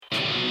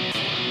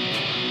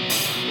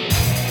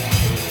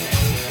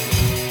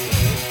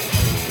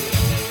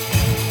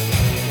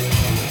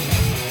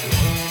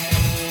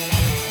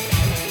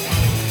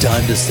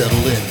time to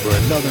settle in for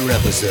another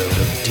episode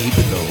of Deep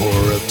in the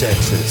Horror of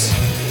Texas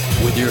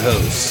with your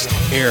hosts,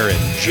 Aaron,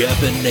 Jeff,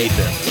 and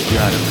Nathan. You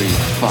gotta be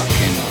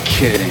fucking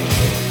kidding.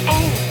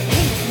 Hey,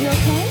 you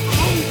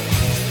okay?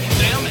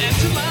 Damn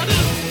enchilada!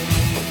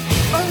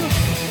 Oh,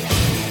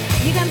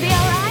 you gonna be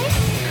alright?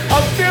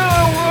 I'm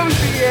feeling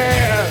woozy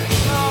here.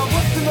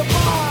 What's in the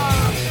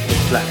box?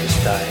 Black is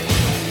dying.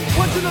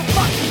 What's in the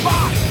fucking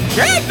box?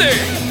 Candy!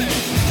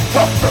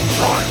 From the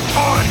prime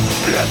time,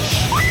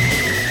 bitch.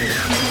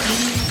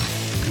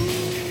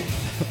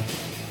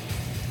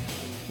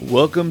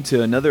 Welcome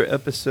to another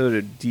episode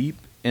of Deep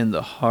in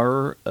the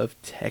Horror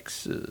of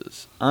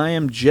Texas. I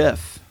am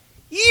Jeff.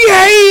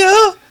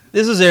 Yeah!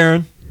 This is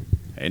Aaron.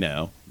 Hey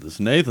now, this is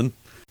Nathan.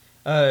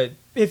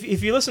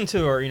 If you listen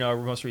to our our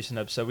most recent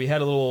episode, we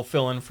had a little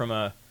fill-in from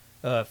a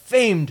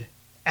famed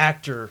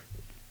actor,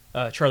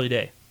 Charlie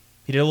Day.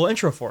 He did a little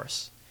intro for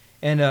us,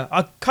 and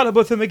I caught up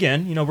with him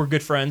again. You know, we're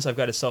good friends. I've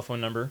got his cell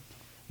phone number.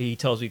 He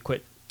tells me to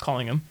quit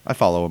calling him. I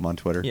follow him on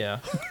Twitter. Yeah,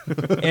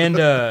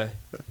 and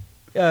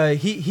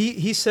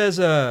he says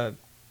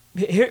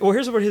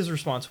here's what his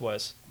response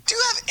was, Do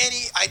you have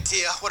any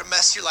idea what a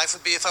mess your life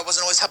would be if I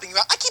wasn't always helping you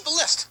out? I keep a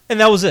list. and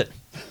that was it.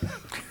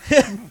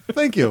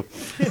 Thank you.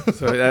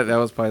 So that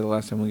was probably the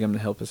last time we got him to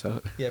help us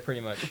out. Yeah,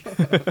 pretty much.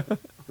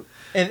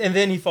 and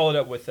then he followed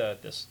up with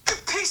this. You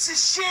piece of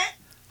shit.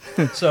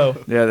 So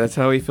Yeah, that's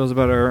how he feels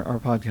about our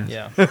podcast.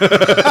 yeah.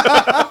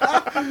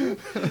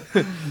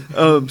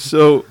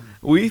 So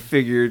we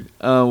figured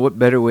what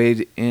better way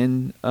to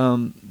end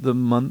the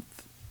month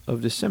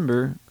of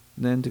December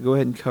than to go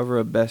ahead and cover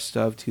a best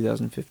of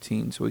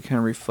 2015. So we kind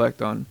of reflect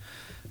on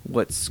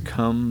what's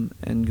come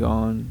and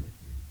gone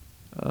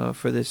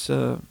for this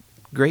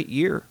great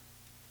year.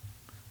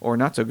 Or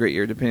not so great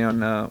year,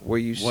 depending on where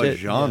you sit. What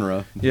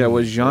genre? Yeah,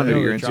 what genre Yeah,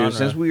 you're what into. genre.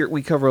 Since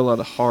we cover a lot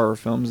of horror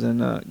films,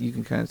 then you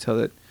can kind of tell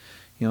that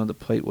the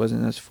plate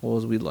wasn't as full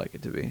as we'd like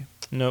it to be.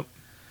 Nope.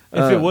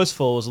 If it was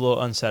full, it was a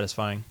little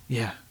unsatisfying.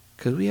 Yeah,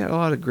 because we had a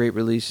lot of great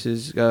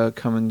releases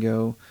come and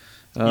go.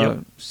 Yep.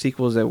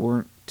 Sequels that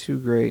weren't too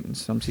great, and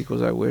some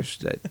sequels I wish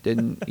that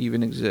didn't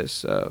even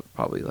exist.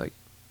 Probably like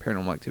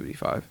Paranormal Activity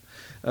 5.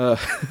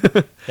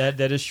 That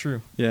is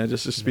true. Yeah,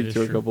 just to speak is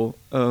to a true. couple.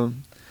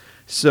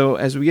 So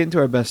as we get into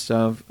our best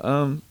of,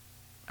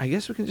 I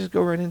guess we can just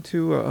go right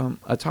into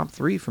a top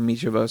 3 from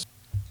each of us.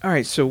 All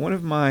right, so one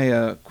of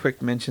my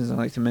quick mentions I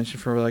like to mention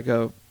for like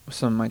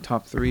some of my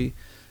top 3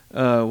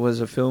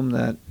 was a film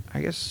that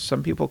I guess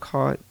some people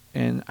caught,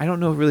 and I don't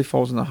know if it really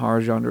falls in the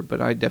horror genre,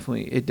 but it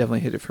definitely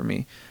hit it for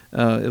me.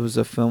 It was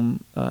a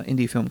film,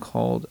 indie film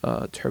called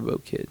Turbo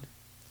Kid.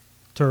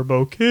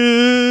 Turbo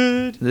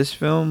Kid. This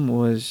film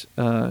was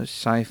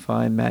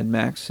sci-fi Mad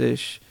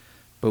Max-ish,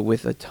 but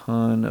with a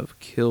ton of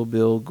Kill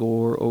Bill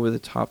gore,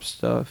 over-the-top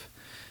stuff.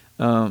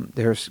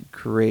 There's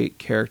great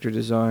character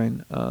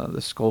design.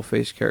 The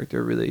Skullface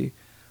character really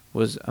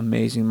was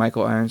amazing.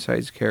 Michael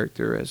Ironside's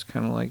character as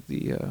kind of like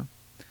the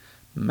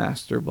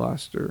Master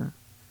Blaster.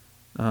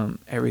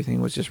 Everything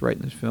was just right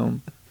in this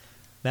film.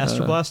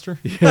 Master Blaster?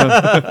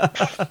 Yeah.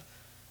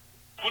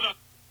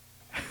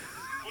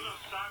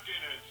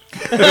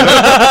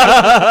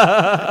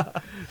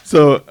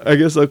 So I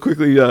guess I'll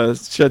quickly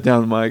shut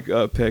down my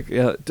pick.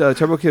 Yeah,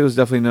 Turbo Kid was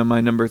definitely my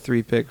number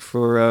 3 pick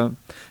for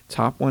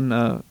top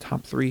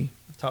 3.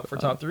 Top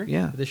 3?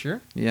 Yeah. This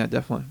year? Yeah,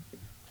 definitely.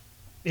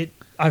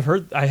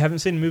 I haven't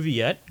seen the movie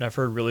yet, and I've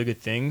heard really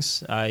good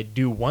things. I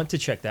do want to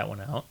check that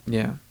one out.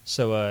 Yeah.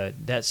 So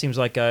that seems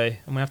like I'm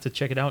going to have to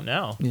check it out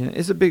now. Yeah,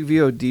 it's a big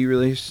VOD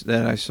release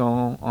that I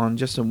saw on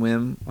just a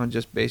whim, on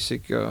just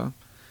basic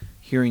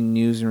hearing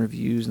news and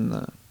reviews and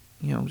the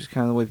just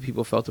kind of the way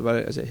people felt about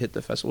it as it hit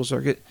the festival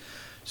circuit.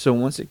 So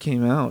once it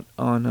came out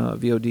on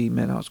VOD,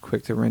 man, I was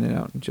quick to rent it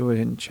out and go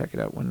ahead and check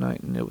it out one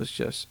night, and it was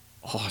just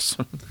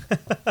awesome.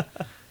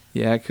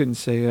 Yeah, I couldn't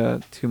say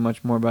too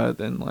much more about it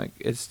than like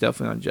it's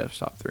definitely on Jeff's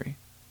top 3.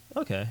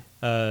 Okay.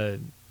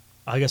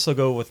 I guess I'll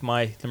go with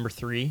my number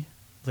 3,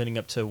 leading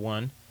up to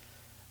 1.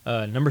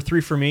 Number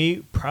 3 for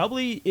me,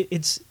 probably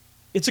it's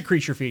a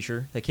creature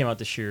feature that came out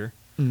this year.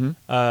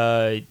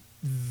 Mm-hmm.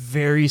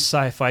 Very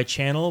Sci-Fi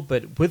Channel,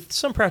 but with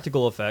some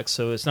practical effects,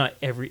 so it's not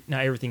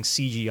everything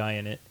CGI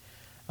in it.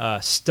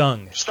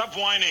 Stung. Stop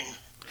whining.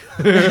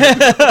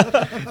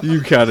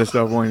 You gotta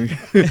stop whining.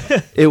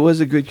 It was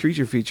a good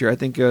creature feature. I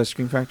think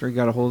Scream Factory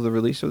got a hold of the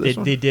release of this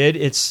one. They did.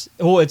 It's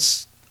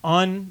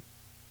on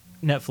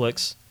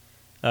Netflix.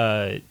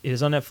 It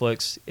is on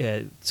Netflix.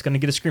 It's going to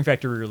get a Scream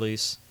Factory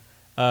release.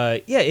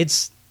 You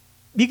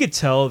could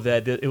tell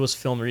that it was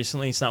filmed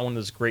recently. It's not one of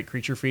those great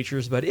creature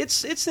features, but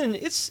it's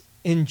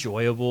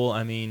enjoyable.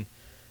 I mean,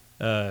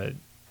 beer.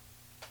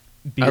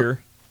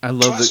 I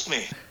love Trust the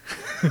me.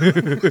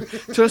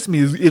 Trust me,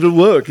 it'll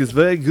work. It's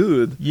very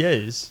good.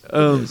 Yes.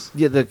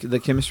 Yeah, the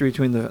chemistry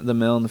between the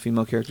male and the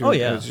female character. Oh,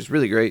 yeah. was just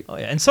really great. Oh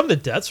yeah, and some of the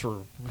deaths were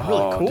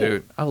really cool.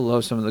 Dude, I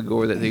love some of the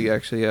gore that they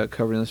actually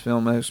covered in this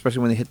film, especially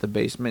when they hit the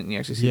basement and you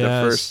actually see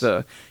Yes. the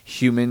first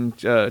human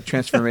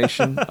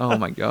transformation. Oh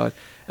my god,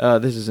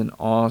 this is an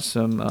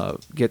awesome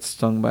get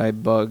stung by a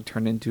bug,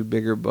 turned into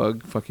bigger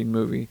bug fucking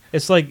movie.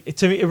 It's like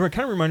to me, it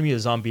kind of reminded me of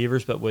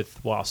Zombievers, but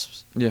with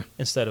wasps. Yeah.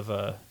 Instead of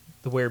the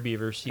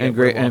werebeavers. You And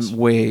got great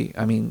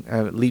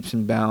werewolves. leaps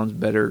and bounds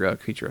better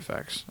creature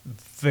effects.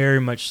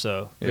 Very much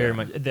so. Very Yeah.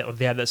 much.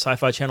 They have that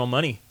Sci-Fi Channel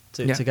money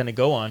to kind of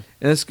go on.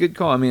 And it's a good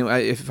call. I mean,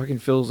 it fucking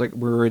feels like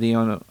we're already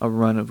on a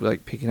run of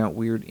like picking out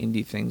weird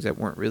indie things that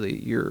weren't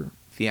really your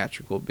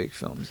theatrical big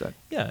films.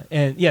 Yeah,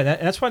 and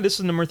that's why this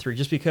is number 3,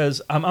 just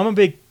because I'm a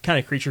big kind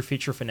of creature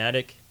feature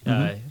fanatic,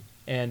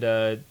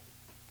 and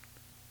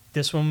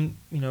this one,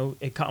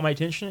 it caught my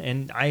attention,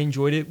 and I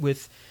enjoyed it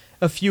with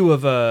a few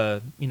of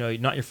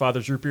Not Your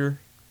Father's Root Beer.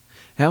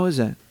 How is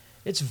that?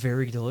 It's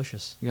very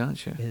delicious.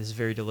 Gotcha. It is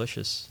very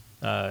delicious.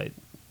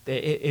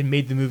 It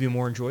made the movie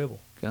more enjoyable.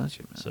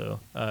 Gotcha, man. So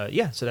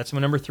so that's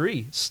my number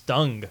 3,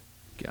 Stung.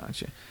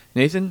 Gotcha.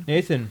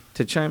 Nathan,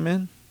 to chime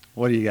in.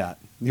 What do you got?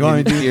 You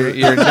want me to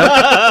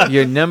do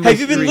your number? Have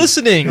you been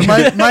listening?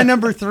 my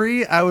number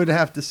 3? I would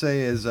have to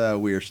say is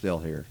We're Still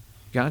Here.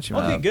 Gotcha.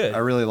 Okay, good. I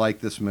really like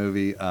this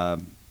movie. I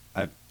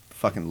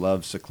fucking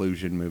love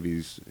seclusion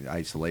movies,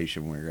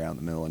 isolation when you're out in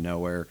the middle of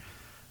nowhere.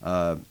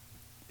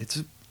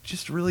 It's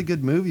just a really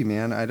good movie,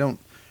 man. I don't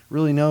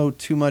really know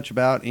too much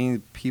about any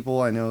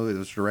people. I know it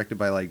was directed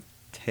by like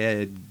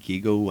Ted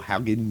Gigo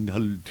Haugen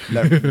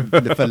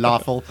the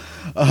Falafel,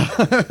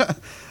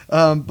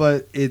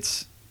 but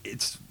it's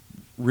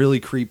really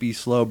creepy,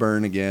 slow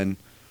burn again.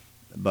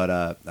 But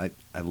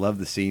I love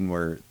the scene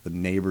where the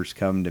neighbors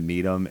come to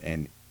meet him,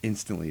 and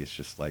instantly it's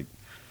just like,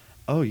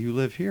 oh, you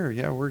live here?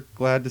 Yeah, we're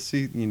glad to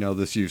see.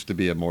 This used to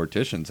be a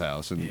mortician's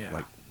house, and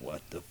like,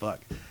 what the fuck?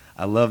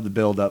 I love the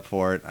build up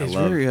for it. It's I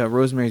love very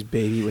Rosemary's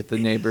Baby with the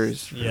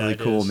neighbors. Yeah, really it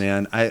cool, is.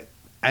 man.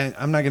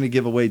 I'm not going to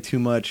give away too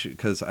much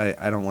because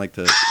I don't like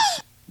to.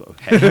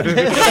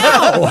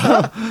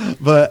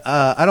 But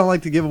I don't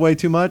like to give away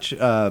too much.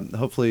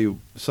 Hopefully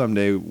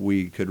someday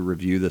we could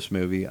review this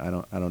movie. I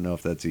don't know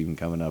if that's even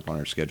coming up on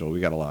our schedule. We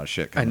got a lot of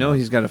shit coming I know up.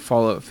 he's got a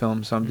follow-up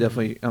film, so I'm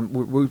definitely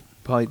we'll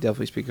probably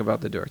definitely speak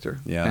about the director.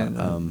 Yeah,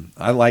 and,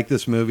 I like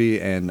this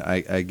movie, and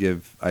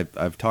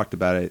I've talked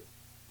about it.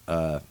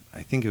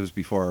 I think it was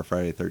before our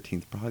Friday the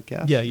 13th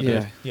podcast. Yeah, you Yeah.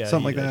 did. Yeah,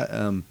 something like you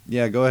did.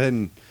 that. Go ahead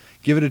and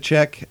give it a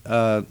check.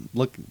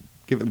 Look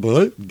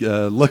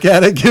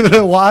at it, give it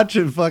a watch,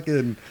 and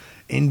fucking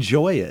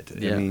enjoy it.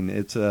 Yeah. I mean,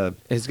 it's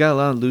it's got a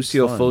lot of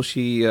Lucio fun.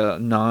 Fulci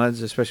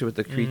nods, especially with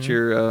the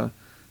creature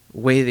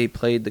way they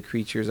played the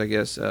creatures. I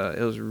guess it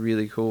was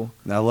really cool.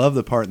 I love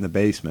the part in the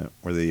basement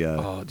where the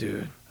Oh,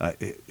 dude.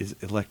 is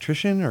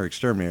electrician or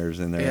exterminators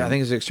in there. Yeah, I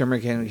think it's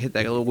exterminator can hit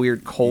that little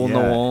weird hole in the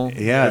wall.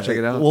 Yeah, Check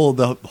it out. Well,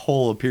 the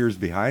hole appears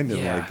behind him,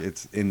 Yeah. like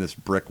it's in this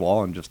brick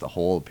wall, and just a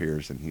hole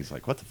appears, and he's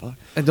like, "What the fuck?"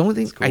 And the only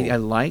thing It's cool. I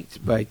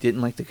liked, but I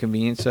didn't like the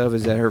convenience of,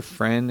 is that her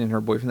friend and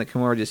her boyfriend that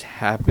come over just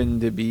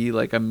happened to be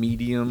like a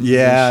medium. and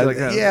Yeah, shit like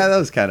that. that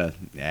was kind of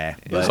It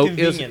was But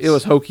convenient. It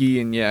was hokey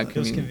and yeah, It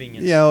was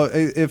convenient.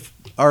 if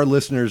our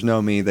listeners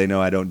know me, they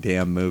know I don't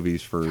damn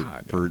movies for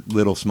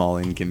little small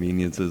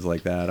inconveniences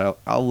like that.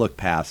 I'll look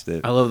past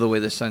it. I love the way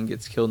the son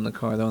gets killed in the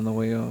car though on the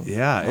way home.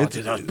 Yeah,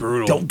 that's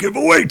brutal. Don't give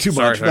away too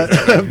much, Sorry.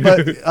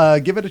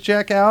 but give it a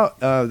check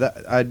out.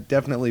 I'd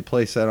definitely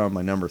place that on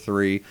my number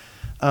 3.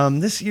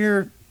 This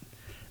year,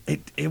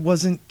 it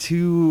wasn't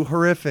too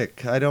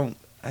horrific.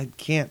 I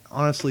can't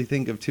honestly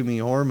think of too many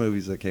horror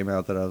movies that came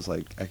out that I was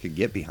like I could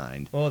get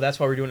behind. Well, that's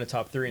why we're doing a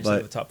top 3 instead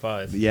of a top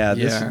 5. Yeah,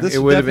 this it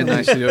would have been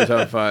definitely- nice to do a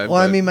top 5. Well,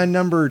 I but- mean, my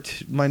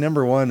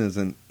number 1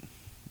 isn't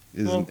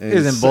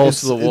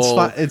balls to the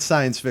wall. It's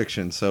science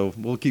fiction, so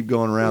we'll keep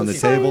going around the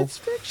Science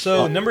table.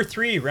 So number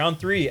 3, round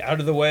 3,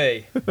 out of the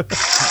way.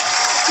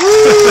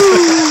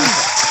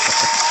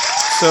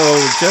 So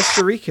just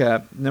to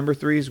recap, number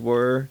 3s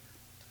were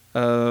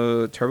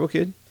Turbo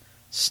Kid,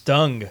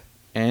 Stung.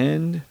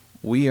 and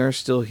We Are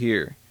Still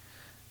Here.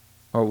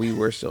 Or We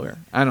Were Still Here.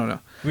 I don't know.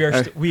 We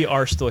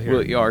are still here.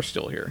 We are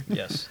still here.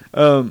 Yes.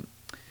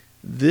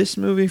 This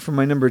movie, for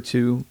my number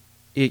 2,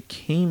 it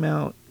came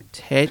out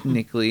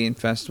technically in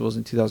festivals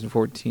in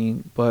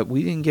 2014, but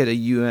we didn't get a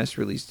U.S.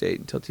 release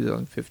date until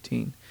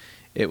 2015.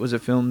 It was a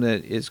film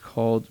that is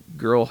called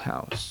Girl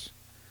House.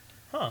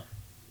 Huh.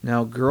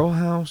 Now, Girl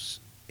House,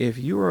 if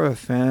you are a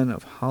fan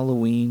of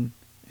Halloween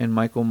and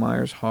Michael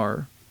Myers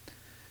horror,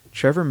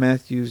 Trevor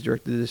Matthews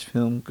directed this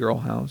film, Girl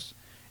House,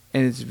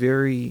 and it's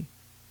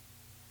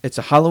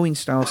a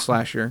Halloween-style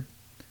slasher,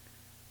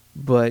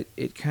 but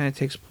it kind of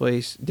takes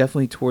place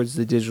definitely towards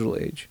the digital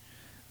age.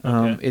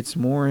 Okay. It's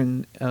more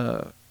in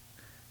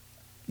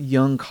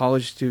young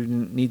college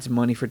student needs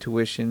money for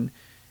tuition,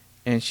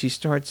 and she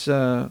starts.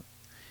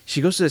 She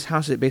goes to this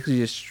house that basically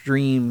just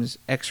streams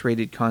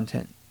X-rated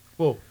content.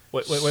 Whoa.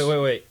 Wait.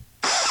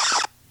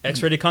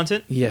 X-rated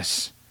content?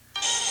 Yes.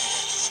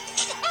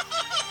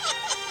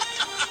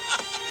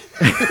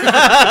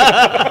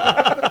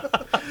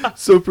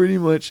 So pretty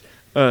much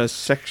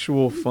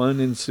sexual fun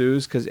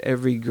ensues because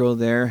every girl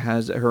there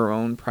has her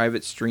own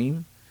private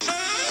stream.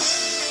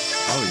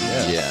 Oh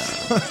yeah.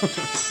 Yeah.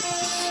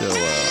 So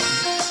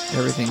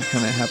everything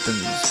kind of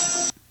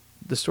happens.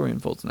 The story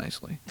unfolds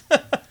nicely.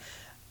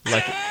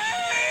 Like it.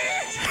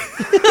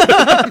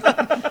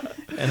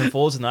 And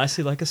unfolds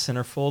nicely like a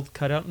centerfold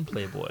cut out in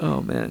Playboy.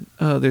 Oh man,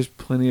 there's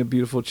plenty of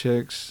beautiful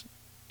chicks.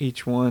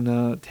 Each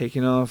one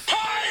taking off.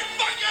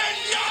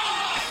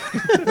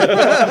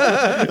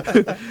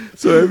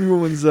 So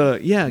everyone's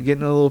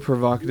getting a little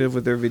provocative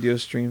with their video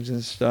streams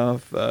and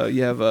stuff.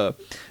 You have a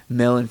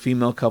male and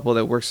female couple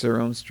that works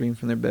their own stream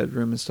from their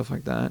bedroom and stuff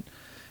like that.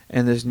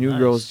 And this new Nice.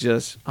 girl's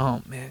just,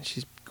 oh man,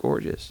 she's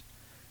gorgeous.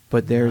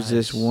 But there's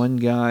this Nice. one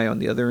guy on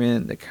the other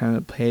end that kind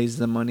of pays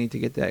the money to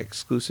get that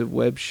exclusive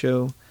web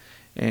show,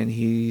 and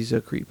he's a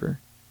creeper.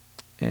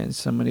 And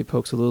somebody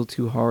pokes a little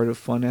too hard of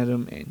fun at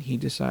him, and he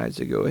decides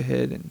to go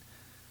ahead and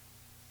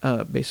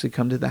basically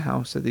come to the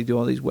house that they do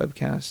all these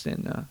webcasts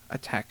and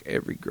attack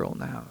every girl in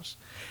the house.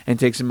 And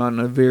takes them out in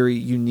a very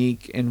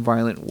unique and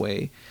violent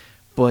way.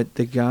 But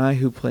the guy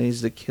who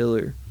plays the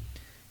killer,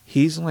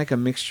 he's like a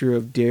mixture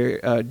of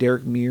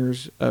Derek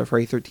Mears,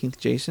 Friday 13th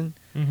Jason,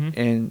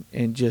 Mm-hmm.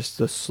 and just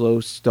the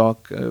slow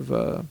stalk of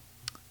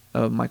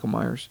Michael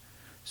Myers.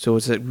 So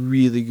it's a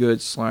really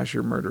good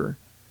slasher murderer.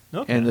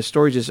 Okay. And the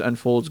story just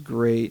unfolds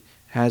great,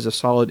 has a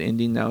solid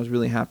ending that I was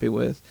really happy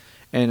with.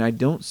 And I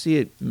don't see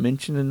it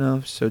mentioned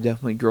enough, so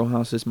definitely Girl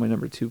House is my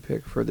number 2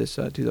 pick for this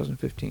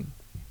 2015.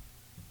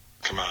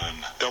 Come on,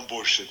 don't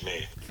bullshit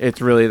me. It's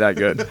really that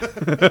good.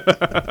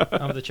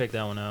 I'll have to check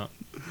that one out.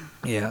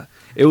 Yeah.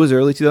 It was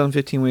early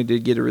 2015 when it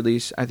did get a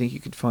release. I think you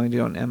could find it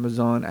on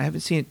Amazon. I haven't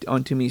seen it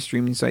on too many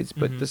streaming sites,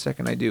 but the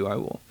second I do, I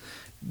will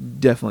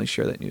definitely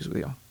share that news with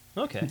y'all.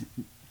 Okay.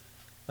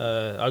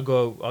 I'll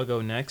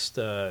go next.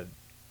 I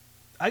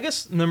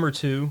guess number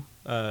 2.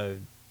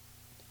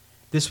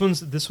 This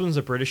one's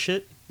a British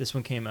hit. This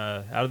one came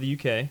out of the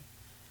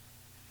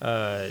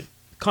UK.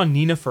 Called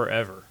Nina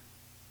Forever,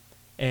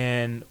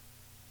 and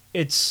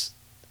it's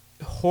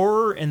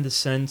horror in the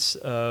sense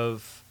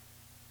of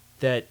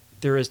that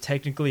there is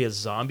technically a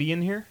zombie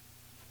in here,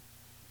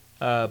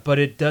 but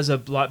it does a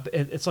lot.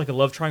 It's like a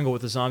love triangle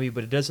with a zombie,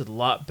 but it does a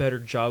lot better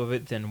job of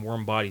it than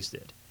Warm Bodies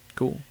did.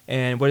 Cool.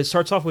 And what it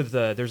starts off with,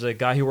 there's a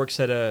guy who works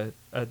at a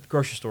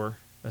grocery store,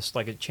 it's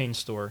like a chain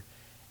store,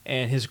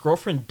 and his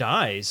girlfriend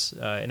dies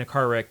in a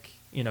car wreck,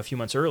 a few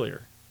months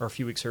earlier or a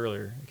few weeks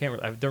earlier. I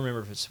don't remember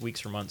if it's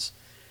weeks or months.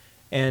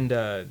 And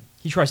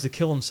he tries to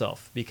kill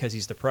himself because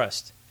he's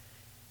depressed.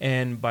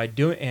 And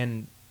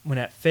when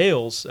that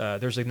fails,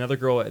 there's another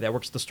girl that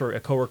works at the store, a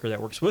coworker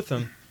that works with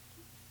him.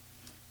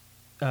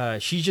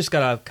 She just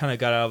got out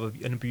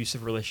of an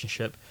abusive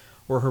relationship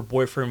where her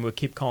boyfriend would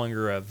keep calling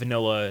her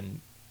vanilla and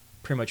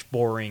pretty much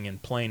boring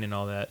and plain and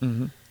all that.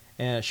 Mm-hmm.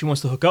 And she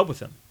wants to hook up with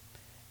him.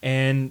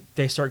 And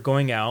they start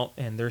going out,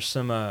 and there's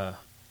some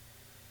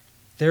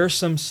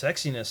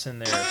sexiness in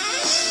there.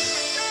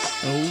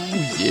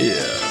 Oh,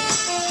 yeah.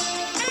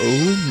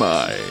 Oh,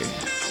 my.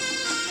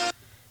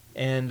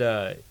 And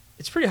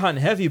it's pretty hot and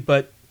heavy,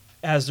 but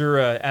as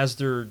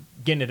they're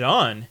getting it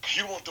on,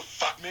 You want to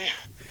fuck me?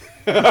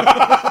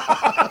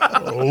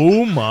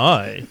 oh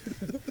my!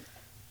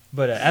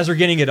 But as they're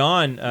getting it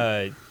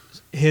on,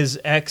 his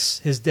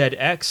dead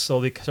ex,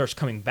 slowly starts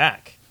coming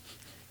back,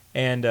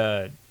 and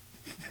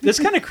it's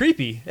kind of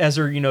creepy. As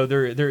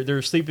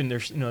they're sleeping,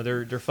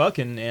 they're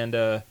fucking, and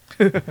a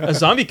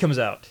zombie comes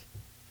out.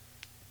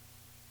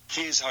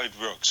 Here's how it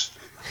works.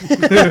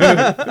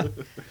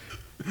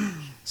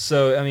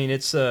 So I mean,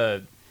 it's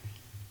you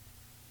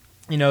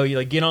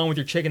like get on with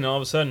your chicken, and all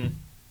of a sudden,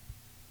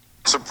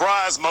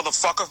 Surprise,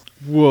 motherfucker.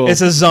 Whoa.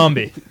 it's a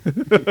zombie.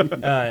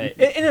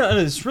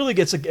 It's really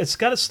it's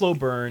got a slow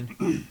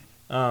burn,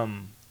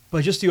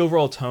 but just the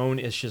overall tone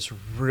is just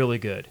really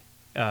good.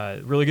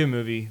 Really good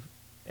movie.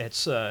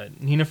 It's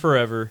Nina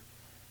Forever.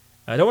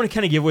 I don't want to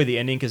kind of give away the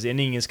ending because the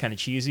ending is kind of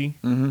cheesy.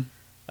 Mm-hmm.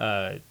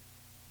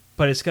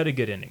 But it's got a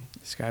good ending.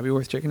 It's got to be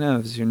worth checking out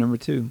if it's your number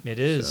 2. It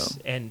is,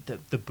 So. and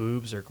the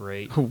boobs are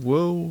great.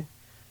 Whoa.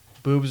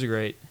 Boobs are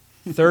great.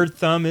 Third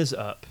thumb is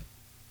up.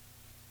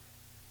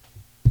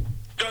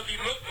 Does he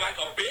look like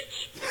a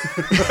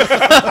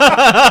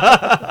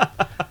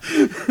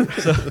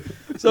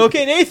bitch? So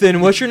okay,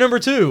 Nathan, what's your number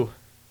 2?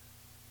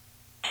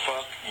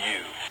 Fuck you.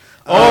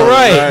 All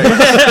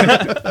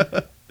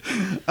right.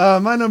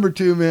 My number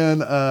 2,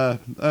 man.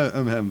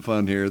 I'm having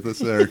fun here.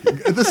 This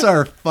is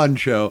our fun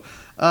show.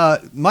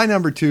 My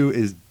number 2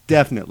 is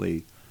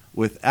definitely,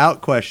 without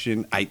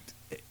question,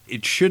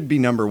 it should be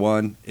number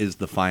 1. Is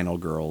The Final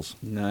Girls.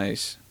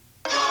 Nice.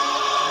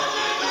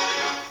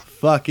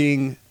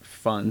 Fucking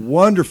Fun.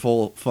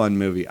 wonderful, fun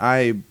movie.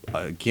 I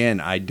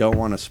don't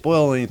want to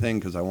spoil anything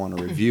because I want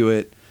to review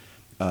it.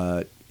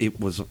 It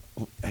was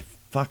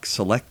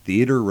select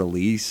theater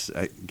release.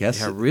 I guess.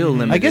 Yeah, real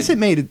limited. I guess it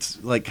made its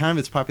kind of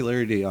its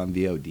popularity on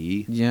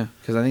VOD. Yeah,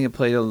 because I think it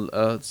played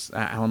at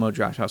Alamo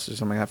Drafthouse or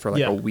something like that for like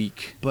Yeah. a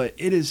week. But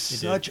it is It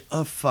such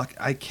a fuck.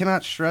 I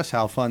cannot stress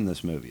how fun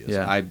this movie is.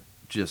 Yeah. I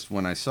just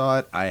when I saw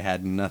it, I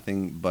had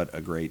nothing but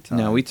a great time.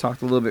 No, we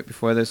talked a little bit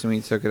before this, and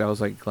we took it. I was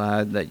like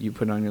glad that you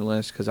put it on your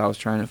list because I was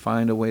trying to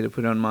find a way to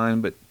put it on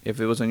mine. But if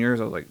it was on yours,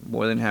 I was like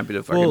more than happy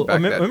to fucking Well, I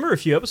back that. remember a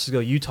few episodes ago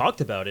you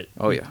talked about it.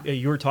 Oh, yeah.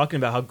 You were talking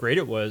about how great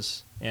it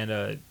was, and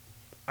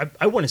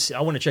I want to see. I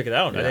want to check it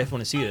out. Yeah. I definitely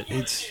want to see it.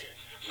 It's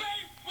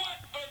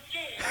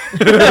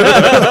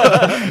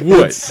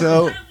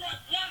so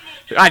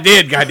I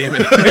did,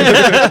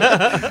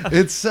 goddammit.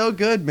 it's so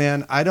good,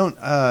 man. I don't.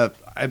 I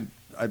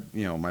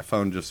my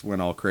phone just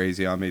went all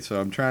crazy on me,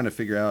 so I'm trying to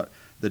figure out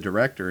the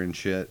director and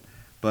shit.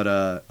 But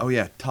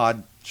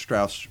Todd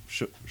Strauss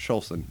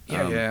Schulson.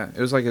 Yeah.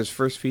 It was like his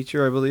first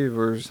feature, I believe,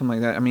 or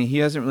something like that. I mean, he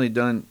hasn't really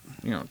done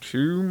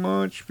too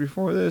much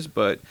before this,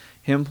 but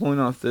him pulling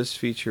off this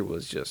feature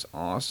was just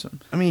awesome.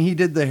 I mean, he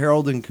did the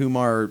Harold and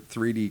Kumar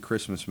 3D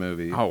Christmas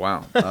movie. Oh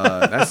wow,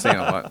 that's saying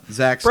a lot.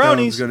 Zach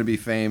Brownies. Stone's going to be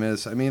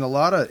famous. I mean, a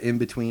lot of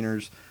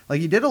in-betweeners.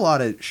 Like, he did a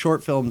lot of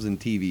short films and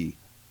TV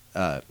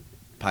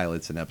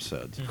pilots and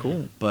episodes.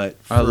 Cool. But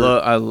I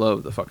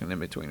love the fucking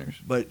in-betweeners.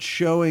 But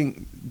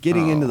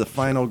getting into the shit.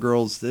 Final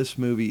Girls, this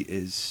movie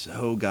is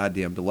so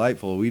goddamn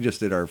delightful. We just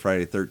did our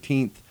Friday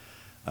 13th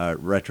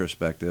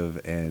retrospective,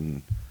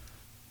 and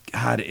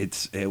God,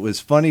 it was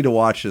funny to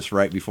watch this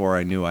right before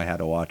I knew I had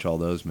to watch all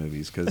those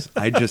movies, because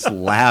I just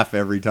laugh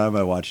every time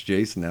I watch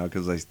Jason now,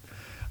 because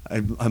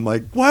I'm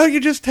like, why don't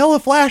you just tell a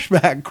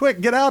flashback? Quick,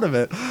 get out of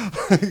it.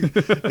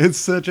 It's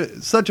such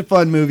a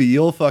fun movie.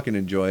 You'll fucking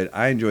enjoy it.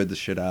 I enjoyed the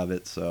shit out of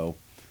it. So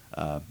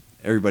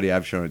everybody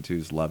I've shown it to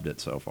has loved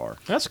it so far.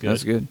 That's good.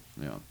 That's good.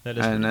 Yeah. That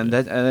is And pretty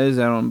that good. is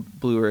out on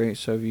Blu-ray,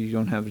 so if you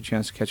don't have a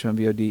chance to catch it on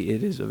VOD,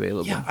 it is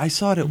available. Yeah, I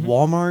saw it at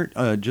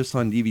Walmart just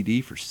on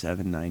DVD for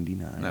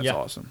 $7.99. That's Yeah.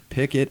 awesome.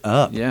 Pick it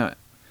up. Yeah.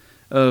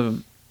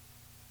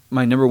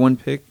 My number one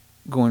pick,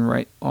 going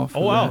right off. Oh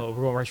of wow, that.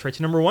 we're going right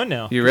to number one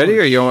now. You ready,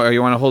 or you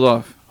want to hold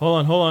off?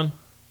 Hold on.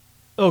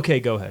 Okay,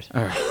 go ahead.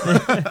 All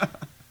right.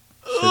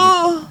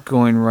 So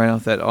going right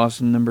off that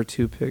awesome number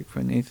 2 pick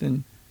for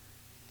Nathan,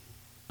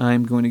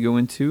 I'm going to go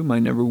into my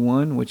number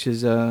 1, which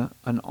is an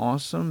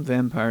awesome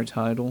vampire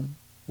title,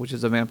 which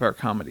is a vampire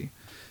comedy,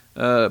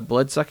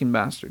 Bloodsucking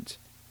Bastards.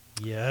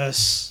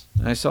 Yes.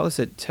 I saw this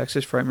at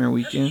Texas Frightmare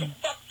Weekend.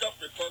 Fucked up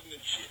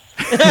repugnant shit.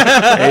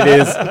 It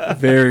is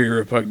very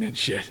repugnant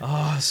shit.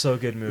 Oh, so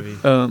good movie.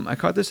 I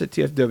caught this at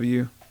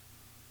TFW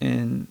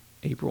in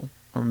April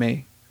or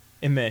May,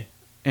 In May.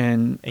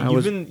 and And I you've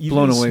was been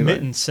blown away by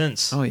smitten it.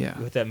 since. Oh, yeah.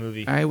 With that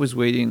movie. I was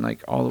waiting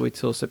like all the way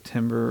till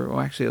September. Well,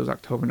 actually, it was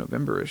October,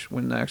 November-ish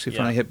when I actually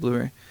finally Yeah. hit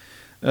Blu-ray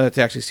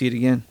to actually see it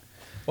again.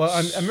 Well,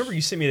 I remember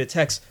you sent me a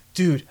text,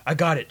 dude. I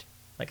got it.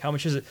 Like, how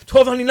much is it?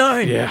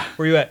 $12.99. Yeah.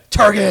 Where you at?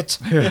 Target.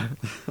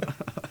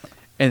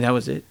 And that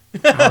was it.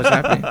 I was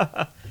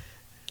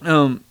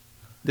happy.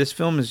 This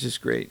film is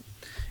just great.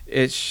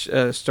 It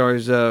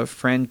stars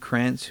Fran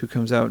Kranz, who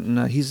comes out,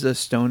 and he's the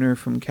stoner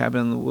from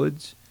Cabin in the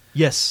Woods.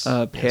 Yes.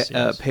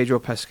 Yes. Pedro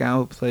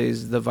Pascal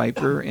plays the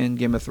Viper in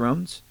Game of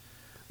Thrones.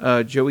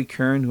 Joey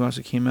Kern, who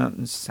also came out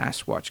in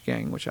Sasquatch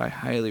Gang, which I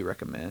highly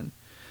recommend.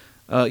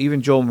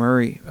 Even Joel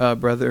Murray,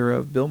 brother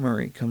of Bill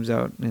Murray, comes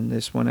out in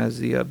this one as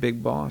the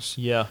big boss.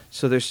 Yeah.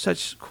 So there's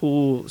such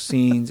cool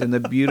scenes, and the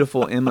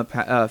beautiful Emma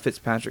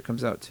Fitzpatrick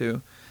comes out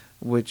too,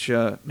 which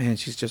man,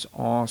 she's just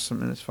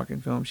awesome in this fucking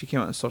film. She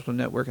came out in Social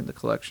Network in The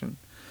Collection.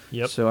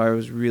 Yep. So I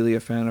was really a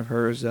fan of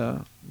hers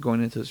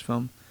going into this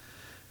film.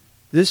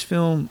 This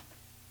film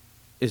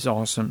is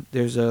awesome.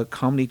 There's a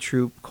comedy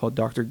troupe called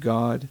Dr.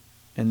 God,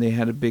 and they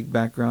had a big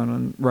background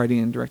on writing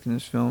and directing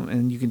this film,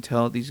 and you can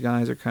tell these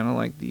guys are kind of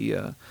like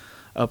the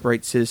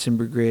Upright Citizen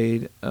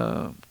Brigade,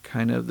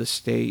 kind of the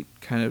state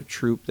kind of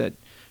troupe that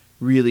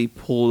really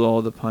pulled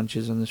all the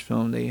punches in this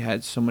film. They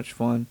had so much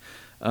fun.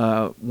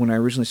 When I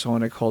originally saw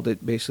it, I called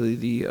it basically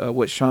the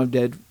what Shaun of the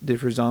Dead did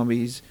for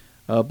zombies,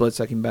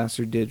 Bloodsucking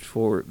Bastard did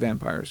for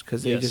vampires,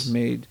 because they Yes. just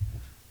made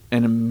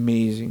an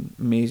amazing,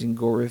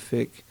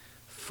 gorific,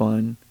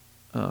 fun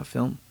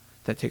film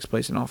that takes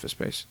place in Office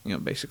Space,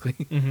 basically.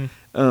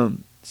 Mm-hmm.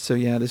 So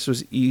yeah, this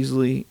was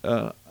easily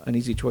an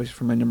easy choice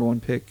for my number 1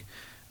 pick.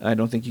 I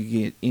don't think you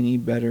can get any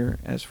better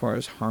as far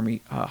as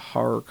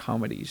horror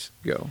comedies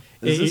go.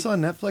 Is this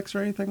on Netflix or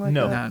anything like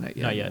No, that? Not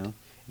not yet. No.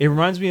 It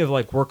reminds me of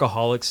like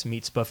Workaholics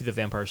meets Buffy the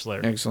Vampire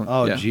Slayer. Excellent.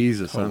 Oh, Yeah,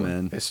 Jesus, I'm totally.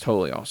 in. It's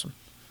totally awesome.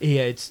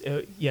 Yeah, it's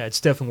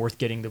definitely worth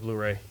getting the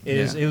Blu-ray.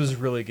 It was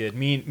really good.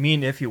 Me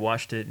and Iffy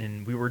watched it,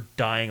 and we were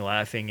dying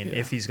laughing. And Yeah.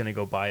 Iffy's gonna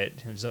go buy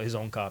it, his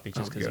own copy,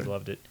 just because good. he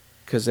loved it.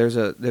 Because there's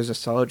a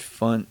solid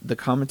fun. The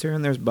commentary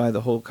in there's by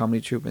the whole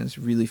comedy troupe, and it's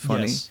really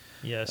funny.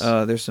 Yes.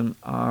 There's some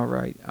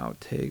alright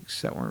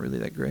outtakes that weren't really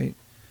that great.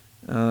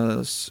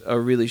 A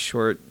really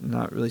short,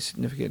 not really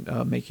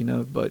significant making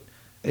of, but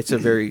it's a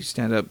very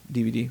stand-up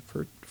DVD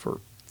for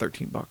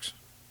 $13.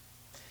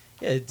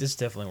 Yeah, it's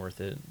definitely worth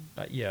it.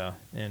 Yeah,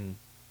 and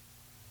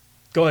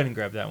go ahead and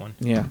grab that one.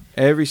 Yeah,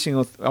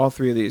 all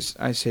 3 of these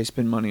I say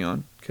spend money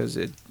on, because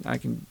I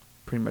can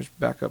pretty much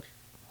back up,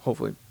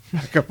 hopefully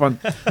back up on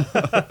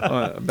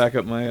back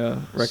up my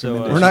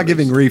recommendation. We're not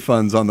giving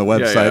refunds on the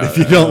website yeah, if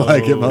you don't no,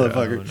 like it, no,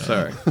 motherfucker. no.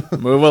 Sorry.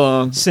 Move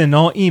along. Send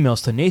all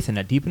emails to Nathan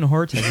at Deep in the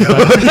Horror.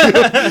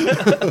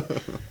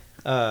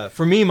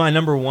 For me, my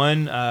number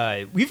one,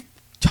 we've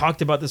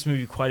talked about this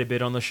movie quite a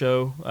bit on the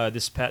show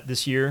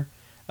this year.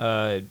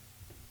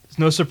 It's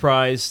no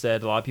surprise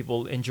that a lot of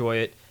people enjoy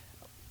it.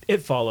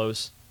 It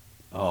Follows.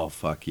 Oh,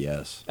 fuck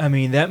yes. I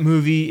mean, that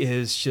movie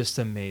is just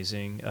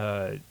amazing.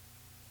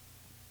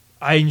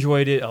 I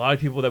enjoyed it. A lot of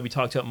people that we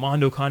talked to at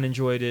MondoCon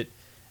enjoyed it.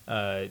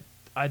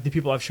 The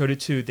people I've showed it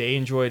to, they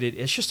enjoyed it.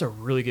 It's just a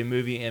really good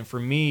movie. And for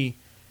me,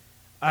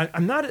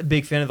 I'm not a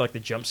big fan of like the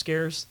jump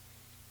scares.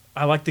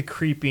 I like the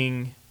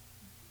creeping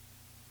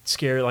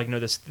scare, like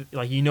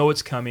you know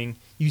it's coming.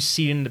 You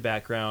see it in the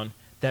background.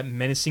 That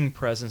menacing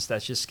presence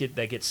that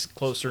gets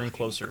closer and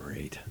closer.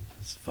 Great.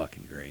 It's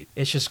fucking great.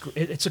 It's just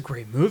it's a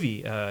great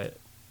movie.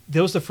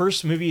 That was the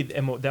first movie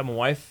that my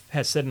wife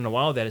has said in a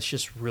while that it's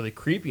just really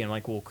creepy. I'm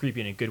like, well,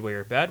 creepy in a good way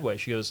or a bad way.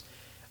 She goes,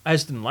 I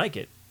just didn't like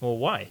it. Well,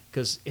 why?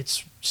 Because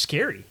it's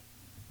scary.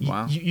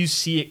 Wow. You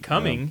see it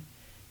coming.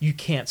 You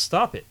can't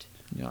stop it.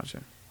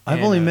 Gotcha. I've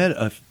And, only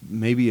met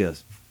maybe a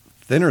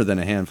thinner than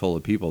a handful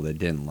of people that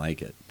didn't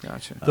like it.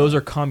 Gotcha. Those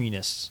are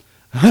communists.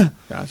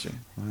 Gotcha.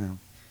 Wow.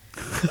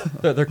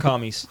 They're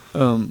commies.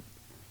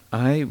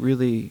 I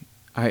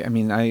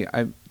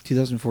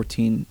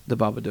 2014, The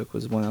Babadook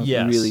was one I was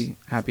Yes. really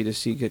happy to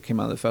see. It came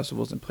out of the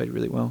festivals and played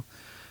really well.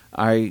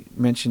 I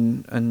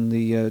mentioned in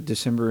the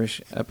December-ish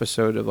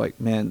episode of like,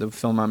 man, the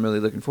film I'm really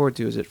looking forward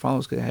to is It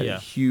Follows because it had Yeah. a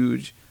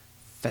huge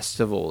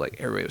festival. Like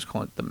everybody was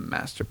calling it the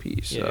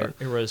masterpiece. Yeah,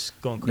 everyone's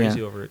going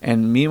crazy over it.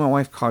 And me and my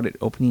wife caught it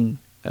opening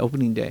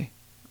day.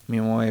 Me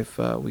and my wife,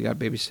 we got a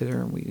babysitter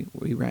and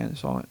we ran and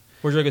saw it.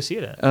 Where'd you go see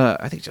it at?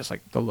 I think just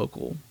like the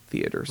local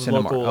theater, The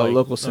Cinemark, local,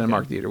 local Cinemark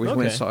okay. theater. We Okay.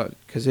 went and saw it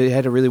because it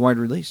had a really wide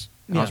release.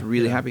 And I was Yeah,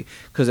 really yeah. happy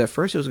because at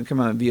first it was going to come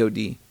out on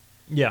VOD,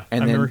 Yeah,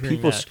 and I then remember hearing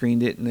people that.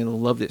 screened it and they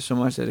loved it so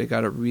much that it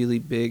got a really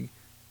big,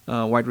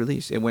 wide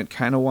release. It went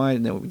kind of wide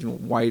and then it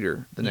went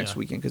wider the next Yeah.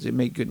 weekend because it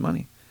made good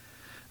money.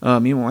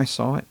 Me and my wife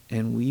saw it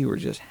and we were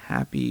just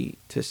happy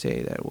to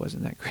say that it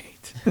wasn't that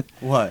great.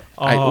 What?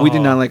 We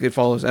did not like It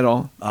Follows at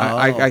all.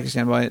 I can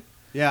stand by it.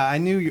 Yeah, I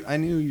knew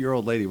your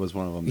old lady was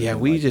one of them. that Yeah,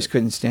 didn't we like just it.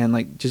 couldn't stand,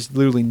 like, just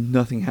literally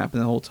nothing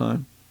happened the whole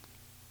time.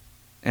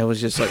 It was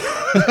just like,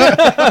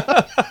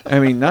 I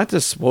mean, not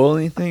to spoil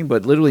anything,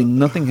 but literally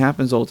nothing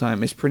happens the whole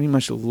time. It's pretty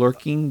much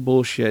lurking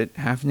bullshit,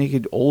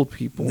 half-naked old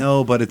people.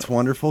 No, but it's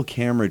wonderful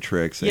camera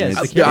tricks. Yeah, and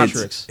it's the camera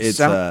tricks. It's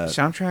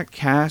soundtrack,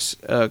 cast,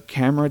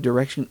 camera,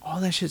 direction, all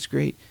that shit's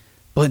great.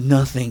 But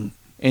nothing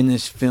in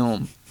this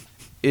film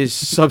is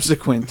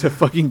subsequent to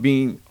fucking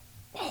being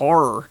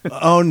horror.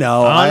 oh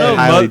no, I don't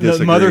know. highly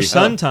disagree.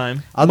 Mother-son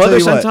time. I'll tell Mother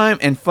you Son what, Time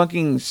and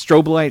fucking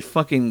strobe light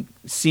fucking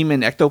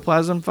semen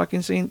ectoplasm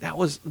fucking scene, that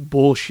was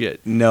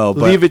bullshit. No,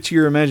 but leave it to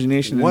your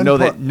imagination to one know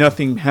part- that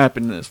nothing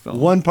happened in this film.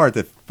 One part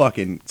that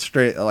fucking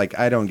straight, like,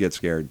 I don't get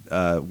scared.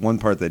 One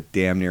part that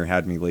damn near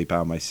had me leap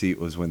out of my seat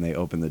was when they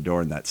opened the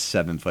door and that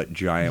 7-foot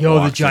giant. Yo, the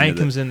walks giant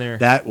into comes in there.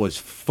 That was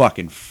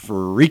fucking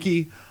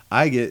freaky.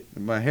 I get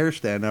my hair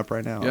standing up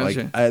right now.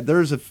 Gotcha.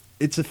 Like,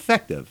 it's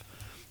effective.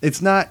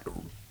 It's not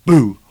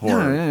boo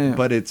horror, Yeah.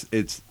 but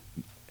it's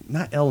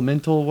not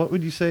elemental. What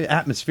would you say?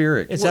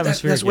 Atmospheric. It's Well,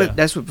 atmospheric.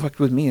 that's what fucked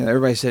with me.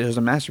 Everybody said it was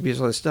a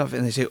masterpiece, all this stuff,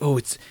 and they say, "Oh,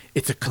 it's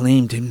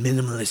acclaimed to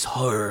minimalist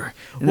horror."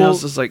 And I Well,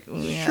 was just like,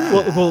 yeah.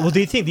 Well, do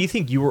you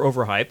think you were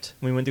overhyped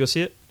when we went to go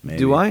see it? Maybe.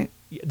 "Do I?"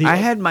 The- I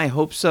had my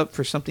hopes up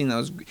for something that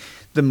was.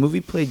 The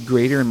movie played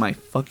greater in my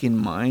fucking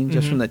mind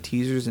just from the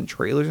teasers and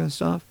trailers and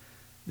stuff.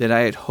 That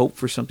I had hoped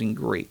for something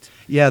great.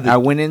 Yeah, I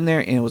went in there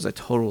and it was a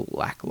total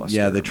lackluster.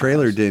 Yeah, the in my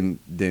trailer eyes.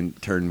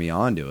 didn't turn me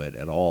on to it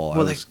at all.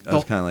 Well, I was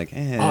kind of like,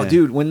 eh. Oh,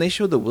 dude, when they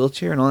showed the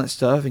wheelchair and all that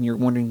stuff, and you're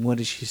wondering what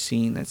is she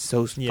seeing, that's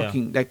so Yeah.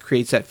 fucking. That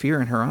creates that fear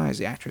in her eyes.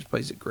 The actress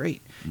plays it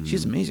great.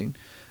 She's amazing.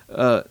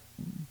 But,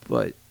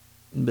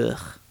 ugh.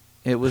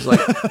 It was like,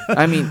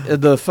 I mean,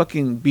 the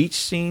fucking beach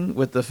scene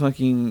with the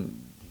fucking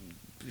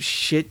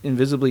shit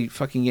invisibly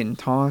fucking getting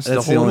tossed.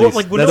 That's the the whole only, Well,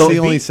 like, when that's no, the the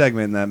only beat-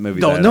 segment in that movie.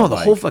 No, that I no, don't the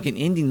like. whole fucking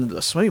ending of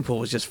the swimming pool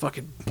was just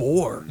fucking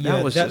bore. Yeah,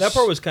 That was that just,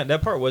 part was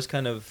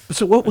kind of.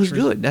 So what was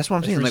intrusive. good? That's what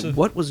I'm saying. Like, Intrusive.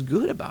 what was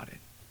good about it?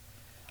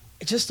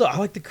 Just I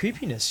like the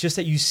creepiness, just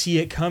that you see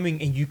it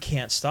coming and you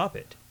can't stop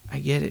it. I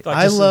get it. Like,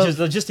 I love-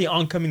 just the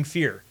oncoming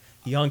fear,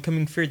 that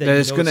That you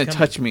it's know going to coming.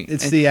 touch me.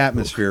 It's And- the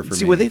atmosphere for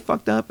See, me. where they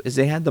fucked up is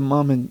they had the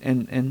mom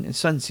and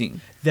son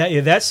scene.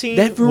 That scene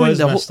That ruined was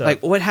the whole. messed up.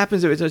 Like, what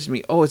happens if it touches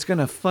me? Oh, it's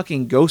gonna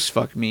fucking ghost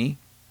fuck me,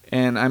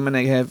 and I'm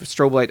gonna have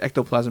strobe light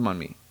ectoplasm on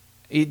me.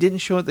 It didn't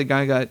show that the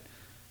guy got,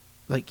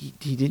 like,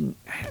 he didn't.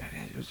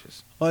 It was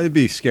just. Well, it'd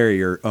be scary.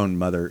 Your own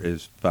mother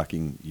is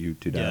fucking you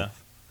to death.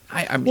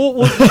 I mean,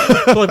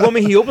 well, like when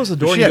he opens the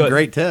door, She and had he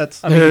great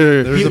tits. I mean,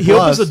 There's a he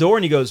opens plus. the door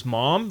and he goes,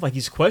 "Mom," like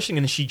he's questioning,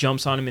 and then she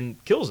jumps on him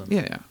and kills him.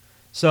 yeah.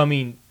 So I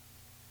mean,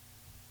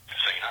 So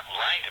you're not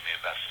lying to me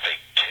about fake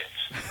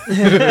tits.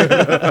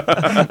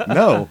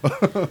 No.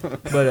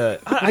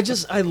 But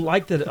I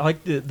like that. I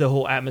like the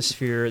whole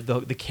atmosphere,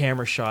 the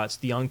camera shots,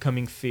 the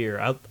oncoming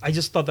fear. I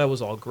just thought that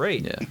was all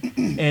great. Yeah.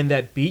 And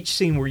that beach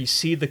scene where you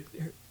see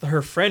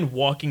her friend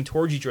walking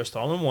towards you dressed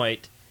all in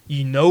white,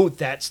 you know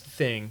that's the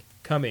thing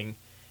coming,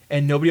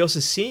 and nobody else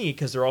is seeing it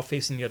because they're all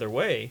facing the other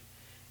way,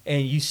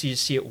 and you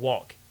just see it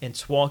walk, and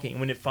it's walking.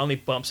 When it finally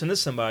bumps into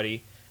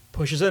somebody,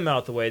 pushes them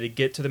out the way, they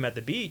get to them at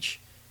the beach,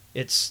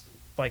 it's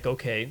like,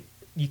 okay,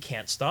 you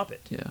can't stop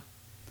it. Yeah.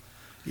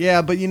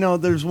 Yeah, but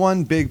there's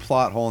one big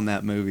plot hole in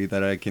that movie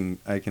that I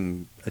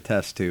can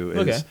attest to.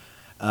 Is,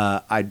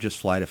 I'd just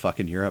fly to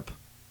fucking Europe.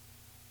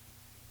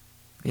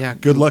 Yeah.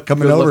 Good luck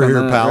coming Good luck over on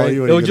here, that, pal. right?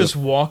 You It'll just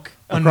walk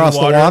across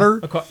the underwater.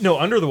 water? No,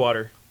 under the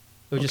water.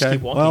 It'll just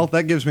keep walking. Well,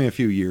 that gives me a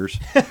few years.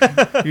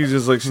 You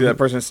just like see that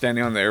person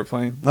standing on the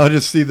airplane. I'll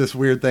just see this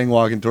weird thing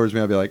walking towards me.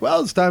 I'll be like, well,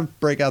 it's time to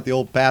break out the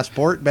old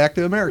passport, back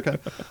to America.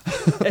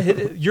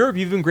 Europe,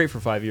 you've been great for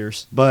 5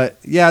 years. But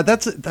yeah,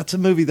 that's a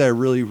movie that I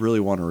really, really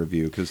want to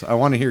review because I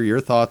want to hear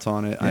your thoughts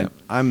on it. Yeah.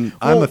 I'm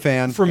Well, a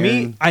fan. For me,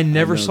 Aaron, I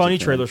never know saw is a any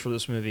fan. trailers for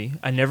this movie.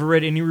 I never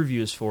read any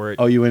reviews for it.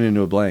 Oh, you went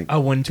into a blank. I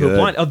went into Good. a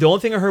blind. The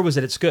only thing I heard was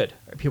that it's good.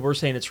 People were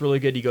saying it's really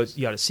good. You got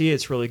to see it.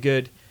 It's really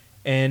good.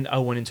 And I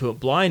went into it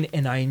blind,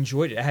 and I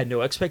enjoyed it. I had no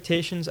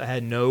expectations. I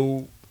had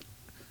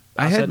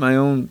my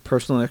own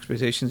personal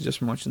expectations just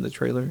from watching the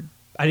trailer,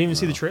 I didn't even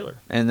see the trailer.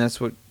 and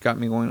that's what got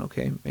me going.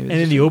 Okay, maybe.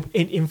 And then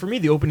and for me,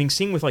 the opening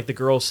scene with like the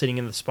girl sitting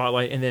in the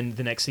spotlight, and then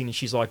the next scene,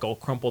 she's like all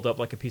crumpled up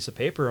like a piece of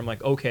paper. I'm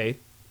like, okay,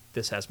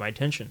 this has my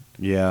attention.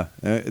 Yeah,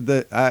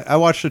 I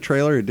watched the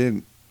trailer. It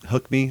didn't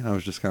hook me. I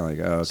was just kind of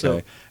like, oh, okay.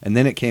 So- And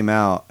then it came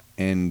out,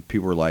 and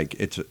people were like,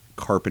 it's a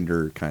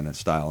Carpenter kind of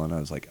style, and I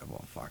was like,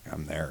 well, fuck,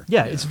 I'm there.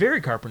 Yeah, it's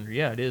very Carpenter.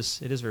 Yeah, it is.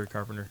 It is very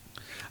Carpenter.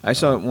 I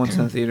saw it once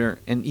in the theater,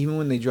 and even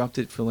when they dropped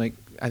it for like,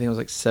 I think it was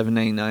like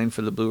 $7.99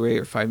 for the Blu-ray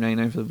or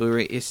 $5.99 for the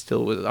Blu-ray, it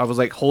still was. I was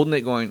like holding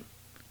it, going,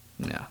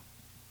 no.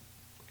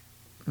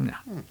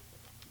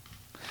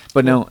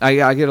 But no,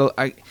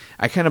 I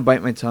kind of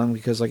bite my tongue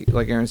because like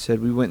Aaron said,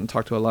 we went and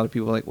talked to a lot of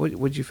people. Like, what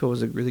did you feel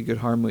was a really good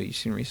horror movie you've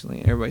seen recently?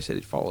 And everybody said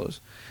It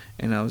Follows,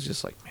 and I was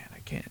just like, man,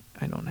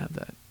 I don't have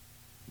that.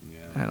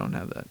 Yeah. I don't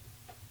have that.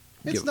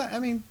 It's not. I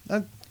mean,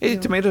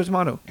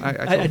 Tomato.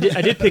 I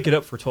did pick it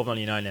up for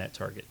 $12.99 at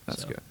Target.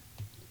 That's so. good.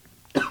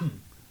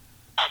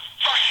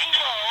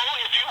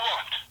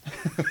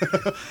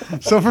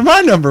 So for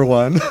my number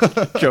one,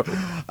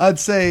 I'd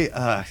say,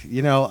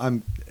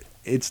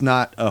 it's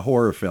not a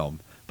horror film,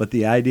 but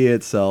the idea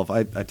itself,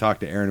 I talked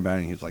to Aaron about it,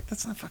 and he was like,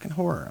 that's not fucking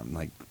horror. I'm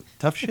like,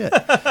 tough shit.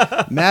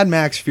 Mad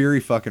Max Fury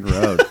fucking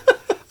Road.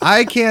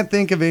 I can't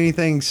think of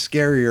anything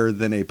scarier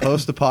than a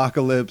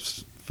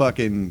post-apocalypse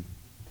fucking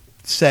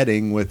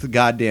setting with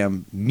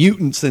goddamn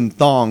mutants and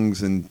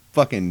thongs and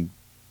fucking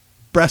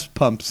breast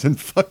pumps and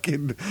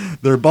fucking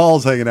their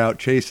balls hanging out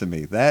chasing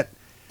me. That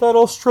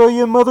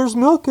Australian mother's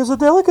milk is a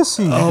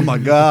delicacy. Oh my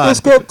god! It's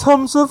got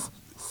tons of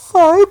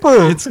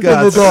fiber. It's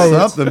got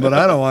something, but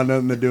I don't want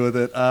nothing to do with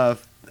it.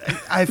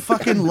 I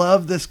fucking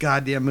love this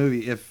goddamn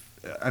movie.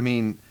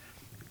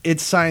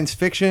 It's science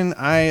fiction.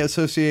 I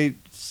associate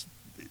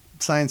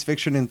science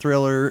fiction and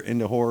thriller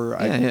into horror.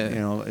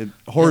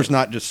 Horror's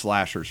not just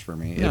slashers for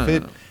me.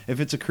 No. If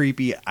it's a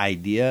creepy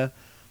idea,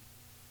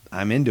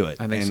 I'm into it.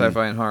 I think And-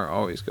 sci-fi and horror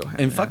always go hand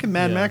in And hand. fucking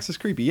Mad Yeah. Max is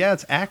creepy. Yeah,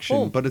 it's action,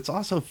 Well- but it's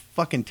also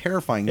fucking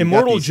terrifying. You got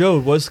Immortal these- Joe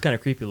was kind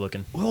of creepy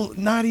looking. Well,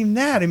 not even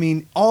that. I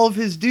mean, all of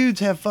his dudes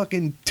have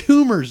fucking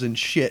tumors and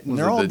shit, and Was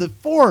they're it all the-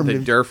 deformed. The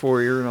and Durf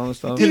Warrior and all this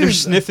stuff. Dude, they're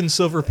sniffing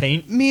silver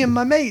paint. me and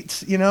my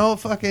mates,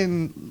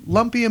 fucking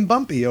lumpy and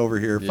bumpy over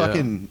here. Yeah.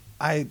 Fucking,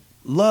 I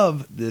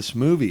love this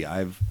movie.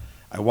 I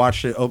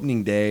watched it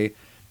opening day.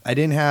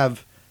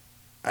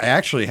 I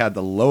actually had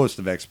the lowest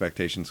of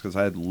expectations because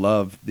I had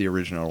loved the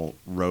original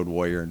Road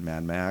Warrior and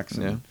Mad Max.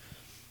 And,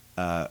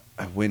 I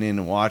went in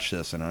and watched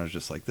this, and I was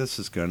just like, this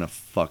is gonna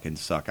fucking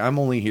suck. I'm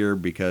only here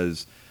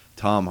because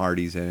Tom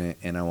Hardy's in it,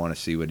 and I want to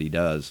see what he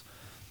does.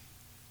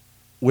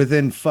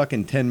 Within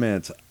fucking 10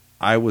 minutes,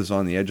 I was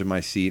on the edge of my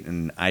seat,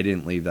 and I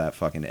didn't leave that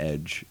fucking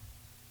edge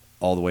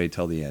all the way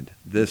till the end.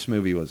 This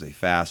movie was a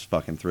fast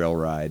fucking thrill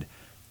ride.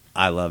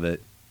 I love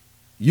it.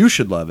 You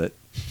should love it.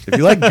 If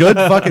you like good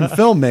fucking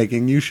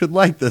filmmaking, you should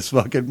like this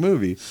fucking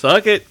movie.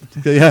 Suck it.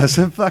 Yes,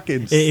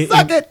 fucking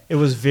suck it. It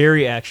was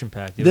very action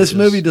packed. This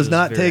movie does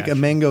not take a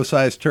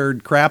mango-sized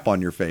turd crap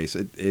on your face.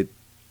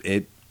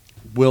 It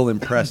will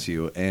impress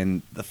you.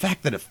 And the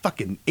fact that a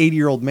fucking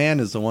 80-year-old man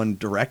is the one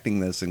directing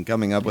this and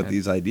coming up with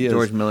these ideas.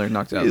 George Miller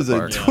knocked it out of He's the a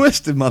park.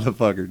 twisted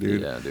motherfucker,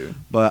 dude. Yeah, dude.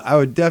 But I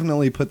would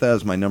definitely put that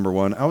as my number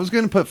one. I was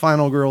going to put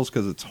Final Girls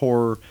because it's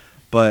horror,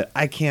 but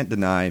I can't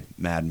deny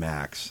Mad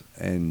Max.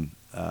 And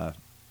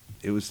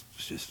it was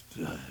just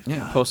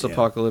God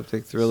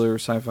Post-apocalyptic thriller,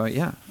 sci-fi.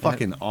 Yeah,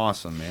 fucking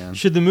awesome, man.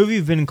 Should the movie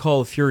have been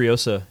called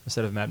Furiosa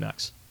instead of Mad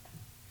Max?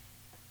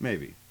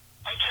 Maybe.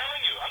 I'm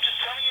telling you. I'm just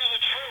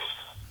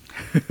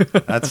telling you the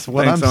truth. That's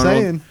what Thanks, I'm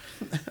Arnold. saying.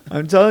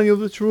 I'm telling you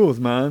the truth,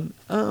 man.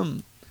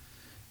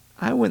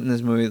 I went in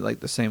this movie like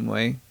the same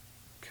way,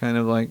 kind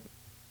of like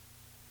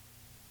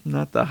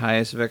not the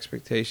highest of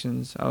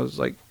expectations. I was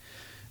like,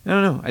 I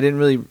don't know. I didn't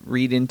really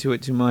read into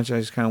it too much. I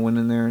just kind of went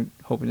in there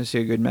hoping to see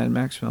a good Mad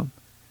Max film.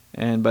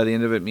 And by the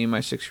end of it, me and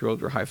my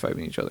 6-year-old were high-fiving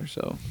each other.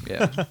 So,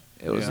 yeah,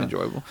 it was Yeah.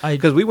 enjoyable. I-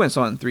 Because we went and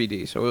saw it in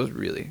 3D, so it was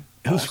really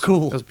It was awesome.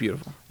 cool. It was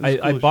beautiful.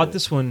 I bought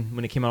this one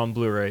when it came out on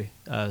Blu-ray,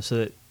 so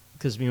that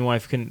because me and my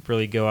wife couldn't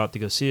really go out to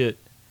go see it.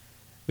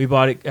 We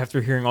bought it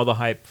after hearing all the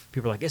hype.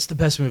 People were like, "It's the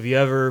best movie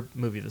ever!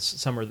 Movie of the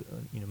summer,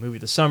 movie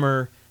of the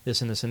summer.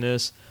 This and this and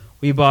this."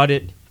 We bought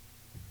it.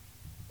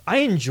 I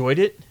enjoyed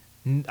it.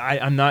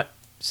 I'm not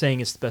saying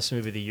it's the best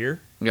movie of the year,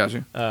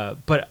 Gotcha.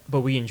 but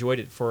we enjoyed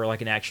it for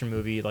like an action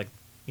movie, like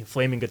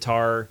Flaming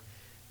Guitar,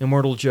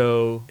 Immortal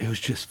Joe, It was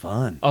just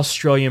fun.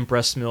 Australian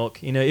Breast Milk.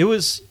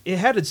 It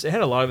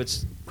had a lot of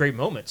its great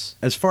moments.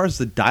 As far as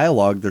the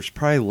dialogue, there's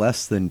probably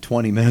less than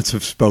 20 minutes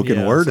of spoken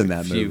Yeah, word it's in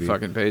that A few movie.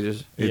 fucking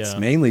pages. It's Yeah.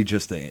 mainly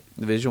just a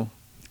The visual.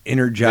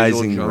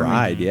 energizing Visual charming.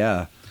 ride.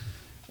 Yeah.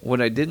 What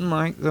I didn't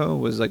like, though,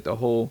 was like the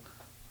whole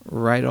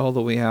ride all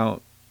the way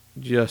out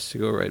just to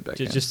go right back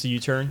in. Just the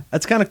U-turn.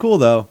 That's kind of cool,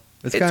 though.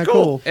 It's kind of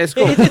cool. It's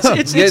cool.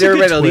 It's Get a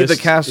everybody good to leave the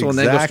twist. castle and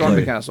then go storm the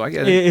Exactly. castle. I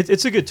get it.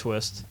 It's a good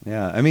twist.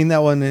 Yeah. I mean,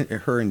 that wasn't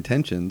her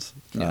intentions.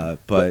 Yeah.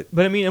 But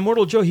But I mean,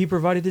 Immortal Joe, he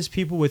provided his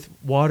people with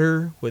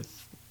water, with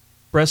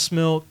breast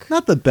milk.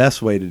 not the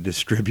best way to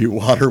distribute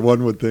water,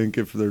 one would think,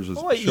 if there's a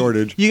Well,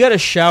 shortage. You got a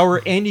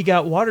shower and you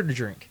got water to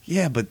drink.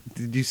 Yeah, but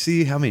did you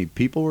see how many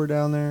people were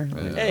down there?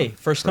 Hey,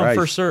 first come, Christ.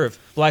 first serve.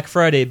 Black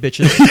Friday,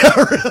 bitches.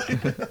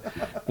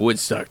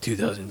 Woodstock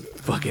 2000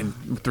 fucking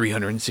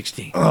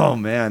 316. Oh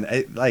man,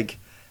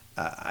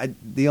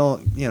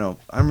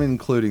 I'm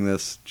including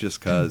this just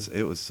because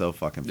it was so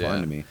fucking fun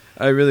Yeah. to me.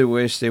 I really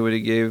wish they would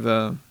have gave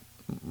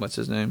what's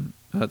his name,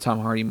 Tom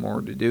Hardy,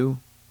 more to do.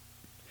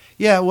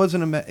 Yeah, it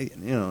wasn't it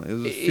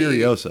was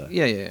Furiosa.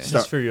 Yeah, yeah. yeah.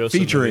 Star- It's Furiosa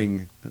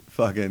featuring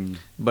fucking.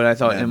 But I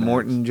thought Mad Max.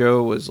 Immortan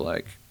Joe was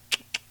like.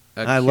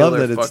 I love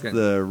killer that it's fucking-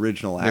 the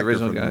original actor. the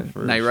original from guy, the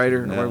first. Knight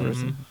Rider. Yeah. Or whatever it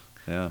is.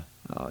 Yeah,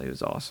 Oh, he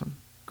was awesome.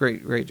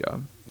 Great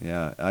job.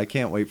 yeah. I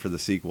can't wait for the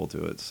sequel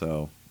to it.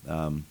 So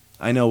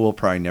I know we'll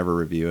probably never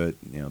review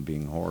it.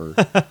 Being horror,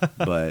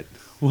 but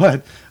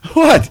what?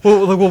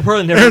 We'll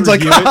probably never Aaron's like,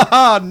 review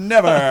it.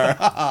 never.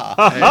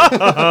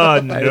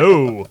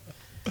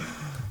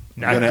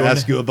 No. I'm gonna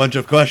ask you a bunch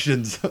of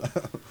questions.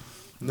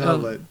 No,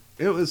 Um, but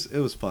it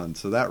was fun.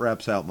 So that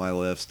wraps out my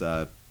list.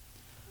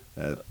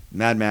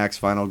 Mad Max,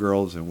 Final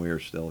Girls, and We Are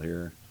Still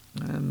Here.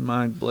 And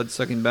my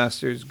Blood-Sucking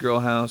Bastards, Girl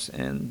House,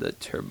 and the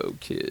Turbo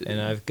Kid. And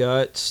I've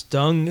got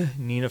Stung,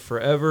 Nina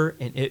Forever,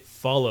 and It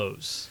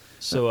Follows.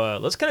 So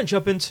let's kind of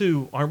jump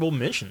into honorable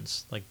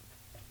mentions. Like,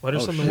 what are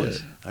some of the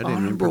ones? I didn't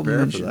even Honorable prepare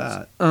mentions.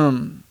 for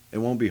that. It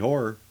won't be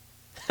horror.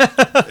 It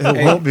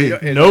Hey, won't be.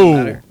 it No.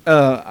 doesn't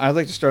matter. I'd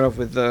like to start off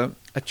with a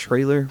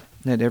trailer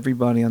that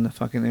everybody on the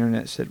fucking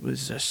internet said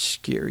was the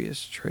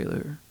scariest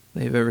trailer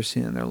they've ever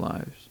seen in their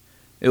lives.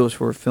 It was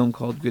for a film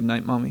called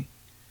Goodnight Mommy.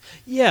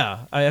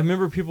 Yeah, I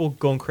remember people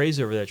going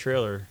crazy over that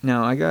trailer.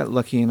 Now, I got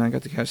lucky and I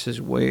got to catch this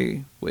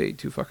way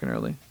too fucking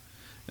early.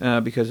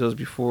 Because it was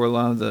before a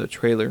lot of the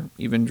trailer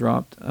even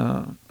dropped.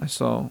 I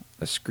saw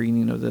a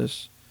screening of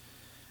this.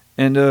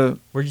 And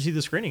Where'd you see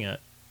the screening at?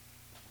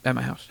 at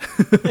my house.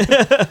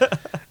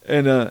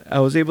 And I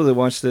was able to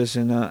watch this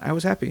and I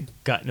was happy.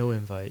 Got no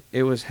invite.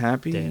 It was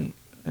happy, Damn.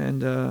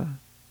 and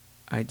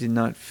I did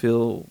not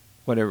feel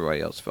what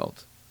everybody else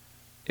felt.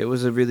 It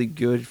was a really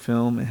good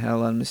film. It had a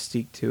lot of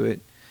mystique to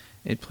it.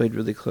 It played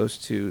really close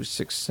to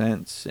Sixth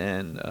Sense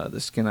and The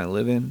Skin I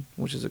Live In,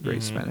 which is a great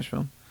Mhm. Spanish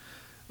film.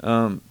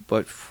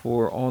 But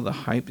for all the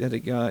hype that it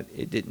got,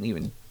 it didn't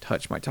even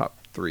touch my top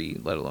 3,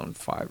 let alone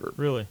 5 or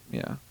Really?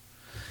 yeah.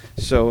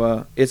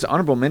 So it's an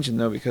honorable mention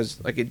though because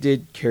like it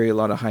did carry a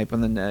lot of hype on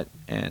the net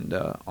and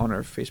on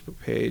our Facebook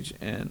page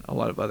and a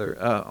lot of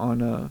other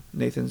on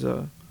Nathan's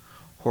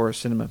horror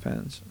cinema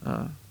fans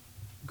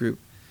group.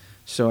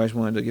 So I just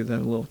wanted to give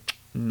them a little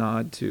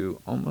nod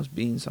to almost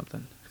being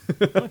something.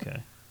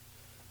 Okay.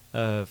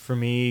 For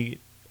me,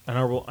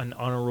 an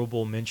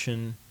honorable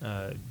mention.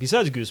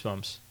 Besides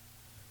Goosebumps,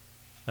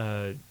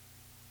 I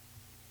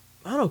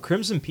don't know,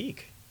 Crimson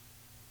Peak.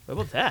 What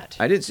about that?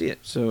 I didn't see it,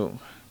 so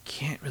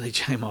can't really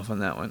chime off on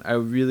that one. I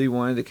really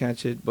wanted to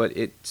catch it, but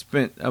it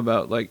spent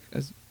about like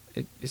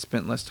it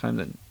spent less time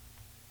than.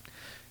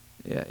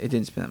 Yeah, it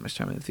didn't spend that much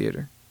time in the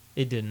theater.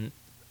 It didn't.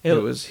 It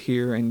was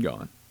here and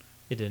gone.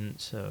 It didn't.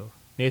 So,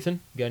 Nathan,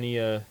 got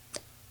any?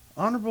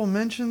 Honorable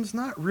mentions?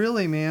 Not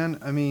really, man.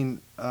 I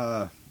mean,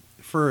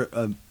 for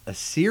a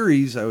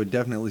series, I would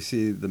definitely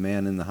see The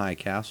Man in the High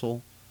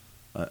Castle.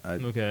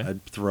 Okay.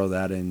 I'd throw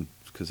that in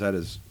because that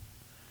is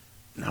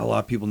not a lot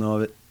of people know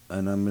of it,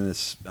 and I'm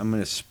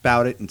gonna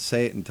spout it and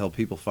say it until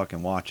people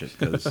fucking watch it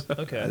because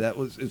Okay.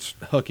 it's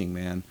hooking,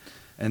 man.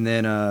 And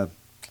then,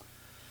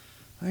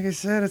 like I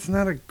said, it's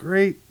not a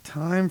great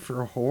time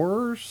for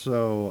horror,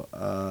 so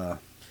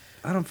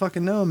I don't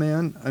fucking know,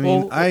 man. I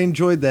mean, Well, I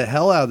enjoyed the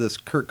hell out of this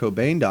Kurt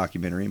Cobain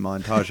documentary,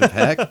 Montage of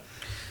Heck.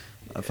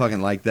 I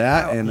fucking like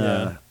that, and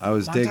Yeah. I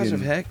was Montage digging.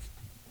 of Heck?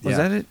 Was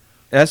Yeah. that it?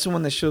 That's the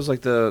one that shows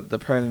like the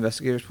private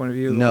investigator's point of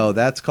view. No,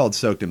 that's called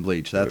Soaked in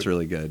Bleach. That's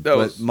really good. That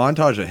was- But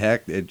Montage of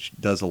Heck, it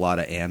does a lot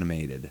of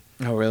animated.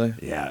 Oh, really?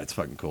 Yeah, it's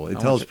fucking cool. It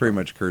I'll tells watch it. pretty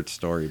much Kurt's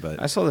story,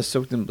 but I saw the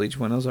Soaked in Bleach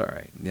one. That was all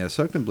right. yeah,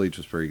 Soaked in Bleach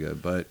was pretty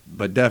good, but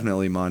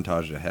definitely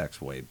Montage of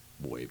Heck's way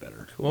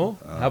better. Well,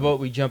 how about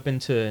we jump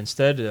into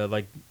instead? How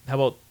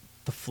about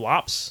the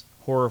flops,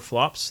 horror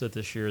flops that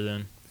this year?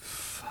 Then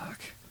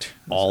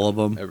All of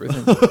them.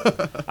 Everything.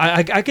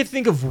 I could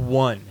think of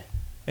one,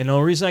 and the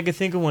only reason I could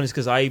think of one is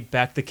because I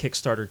backed the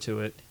Kickstarter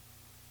to it,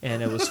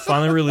 and it was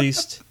finally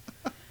released,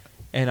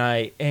 and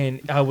I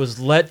was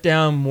let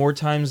down more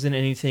times than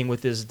anything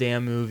with this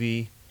damn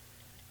movie,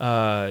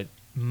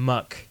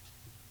 Muck.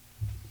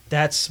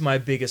 That's my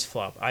biggest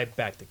flop. I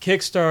backed the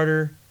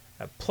Kickstarter.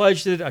 I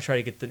pledged it. I tried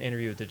to get the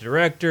interview with the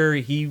director.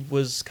 He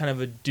was kind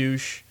of a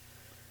douche.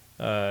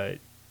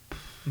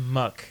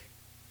 Muck.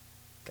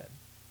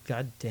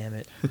 God damn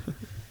it.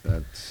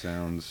 That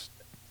sounds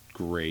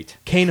great.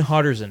 Kane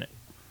Hodder's in it.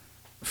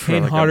 For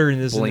Kane like a Hodder in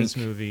this blink.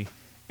 movie,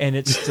 and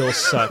it still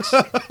sucks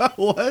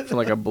What? For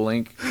like a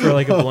blink. for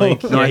like a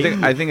blink. No, Yeah,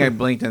 I think I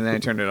blinked and then I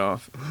turned it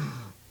off.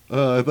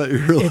 I thought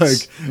you were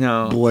It's- like,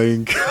 No.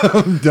 blink,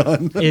 I'm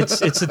done. it's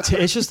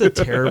just a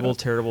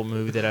terrible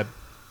movie that I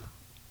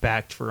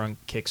backed for on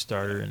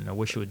Kickstarter, and I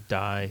wish it would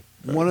die.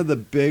 One of the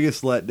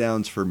biggest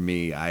letdowns for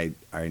me, I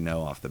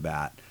know off the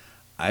bat.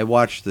 I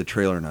watched the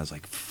trailer and I was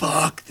like,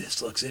 "Fuck,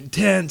 this looks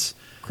intense."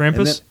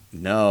 Krampus?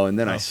 And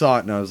then I saw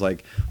it and I was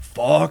like,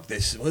 "Fuck,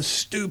 this was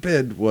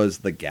stupid." Was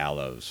The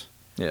Gallows?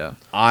 Yeah.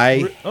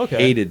 I Okay.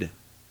 hated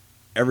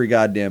every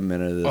goddamn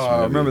minute of this movie.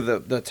 I remember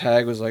the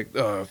tag was like,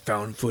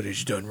 found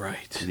footage done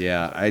right.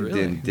 Yeah, I Really?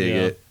 didn't dig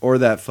Yeah. it. Or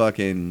that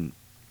fucking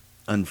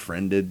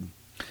Unfriended.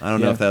 I don't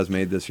know Yeah. if that was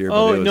made this year. But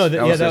Oh it was, no, was that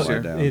this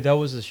year.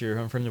 was this year.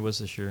 Unfriended was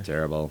this year.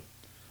 terrible.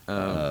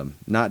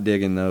 Not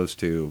digging those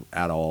two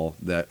at all.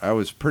 That I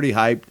was pretty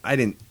hyped. I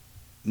didn't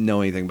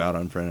know anything about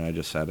Unfriended. I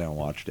just sat down and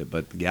watched it.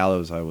 But The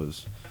Gallows, I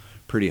was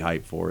pretty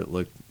hyped for. It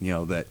looked,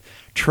 that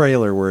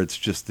trailer where it's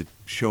just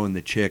showing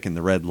the chick in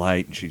the red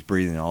light and she's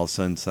breathing. And all of a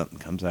sudden, something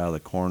comes out of the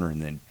corner,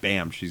 and then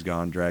bam, she's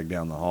gone, dragged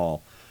down the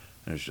hall.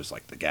 And it's just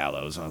like The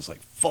Gallows. And I was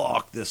like,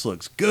 "Fuck, this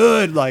looks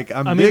good." Like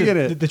I'm digging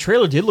it. The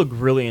trailer did look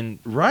really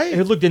Right?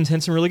 It looked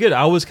intense and really good.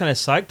 I was kind of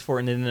psyched for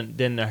it, and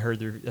then I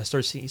heard I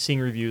started seeing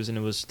reviews, and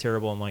it was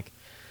terrible. I'm like,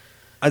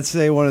 I'd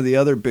say one of the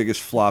other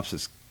biggest flops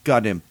is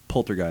goddamn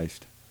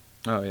Poltergeist.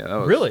 Oh yeah, that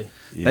was, really?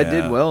 That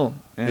Yeah. did well.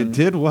 It and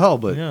did well,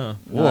 but Yeah.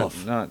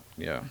 woof.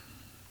 yeah.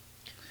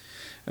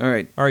 All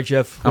right. All right,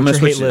 Jeff. I'm What's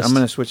gonna your switch. hate list? I'm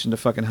gonna switch into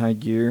fucking high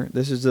gear.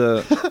 This is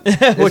a.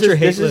 What's your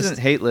hate This list? isn't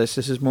hate list.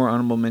 This is more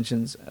honorable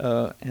mentions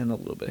and a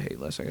little bit of hate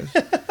list, I guess.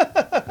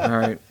 All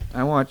right,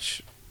 I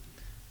watch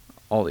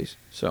all these,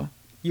 so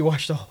You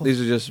watched all. these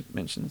are just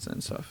mentions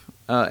and stuff.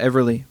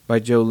 Everly by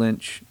Joe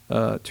Lynch,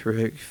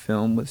 terrific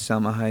film with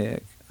Salma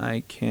Hayek.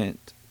 I can't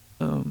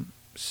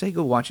say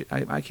go watch it.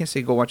 I can't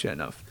say go watch it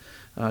enough.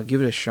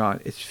 Give it a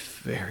shot. It's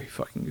very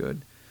fucking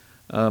good.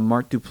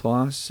 Mark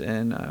Duplass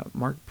and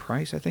Mark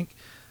Price, I think.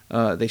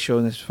 They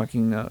show this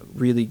fucking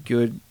really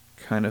good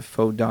kind of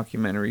faux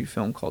documentary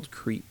film called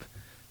Creep.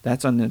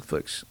 That's on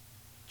Netflix.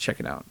 Check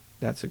it out.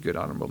 That's a good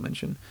honorable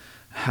mention.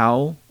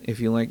 Howl, if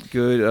you like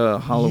good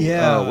werewolf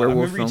I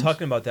remember films. you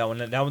talking about that one.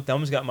 That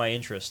one's got my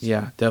interest.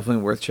 Yeah,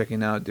 definitely worth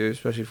checking out, dude.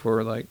 Especially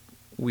for like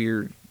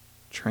weird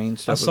train I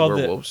stuff saw with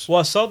the werewolves.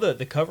 I saw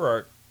the cover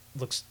art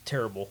looks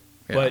terrible,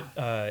 Yeah.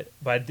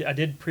 but I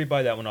did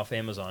pre-buy that one off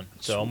Amazon,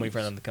 so I'm waiting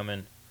for them to come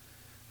in.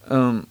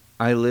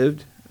 I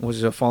Lived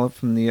was a follow-up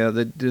from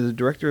the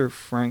director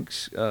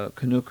Frank's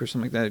Canuck or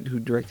something like that, who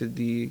directed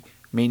the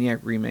Maniac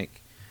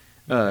remake.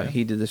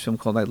 He did this film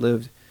called I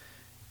Lived.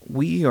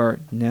 We are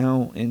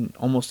now in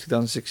almost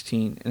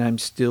 2016, and I'm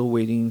still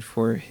waiting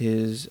for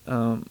his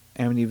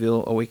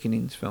Amityville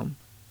Awakenings film,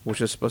 which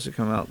was supposed to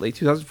come out late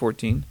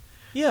 2014.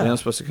 Yeah, And it was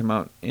supposed to come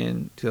out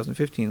in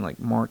 2015, like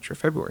March or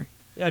February.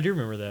 yeah, I do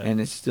remember that. And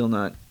it's still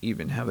not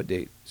even have a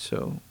date,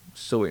 so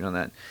still waiting on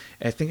that.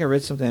 I think I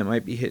read something that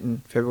might be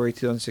hitting February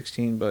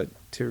 2016, but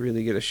to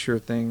really get a sure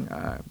thing,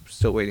 I'm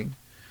still waiting.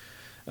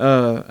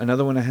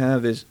 Another one I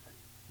have is,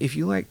 if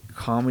you like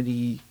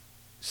comedy,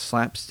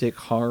 slapstick,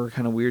 horror,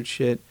 kind of weird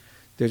shit,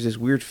 there's this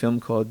weird film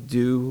called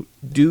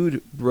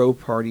Dude Bro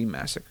Party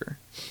Massacre.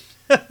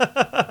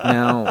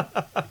 Now,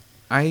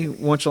 I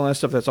watch a lot of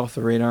stuff that's off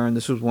the radar, and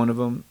this was one of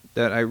them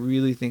that I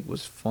really think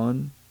was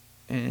fun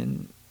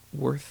and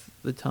worth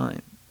the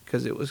time,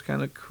 because it was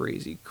kind of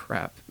crazy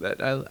crap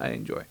that I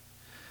enjoy.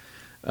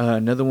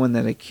 Another one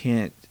that I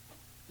can't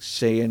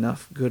say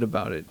enough good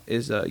about it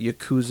is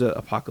Yakuza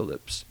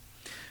Apocalypse.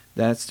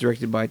 That's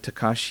directed by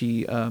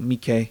Takashi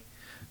Miike,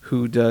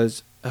 who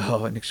does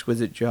an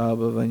exquisite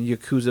job of a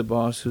Yakuza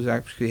boss who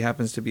actually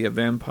happens to be a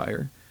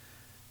vampire.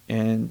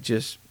 And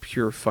just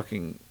pure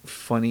fucking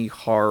funny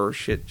horror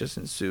shit just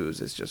ensues.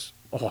 It's just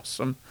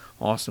awesome,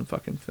 awesome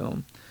fucking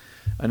film.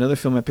 Another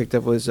film I picked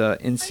up was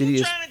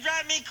Insidious. Trying to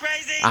drive me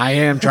crazy? I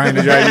am trying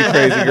to drive you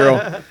crazy,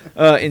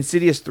 girl.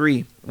 Insidious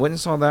 3. Went and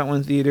saw that one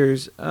in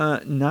theaters.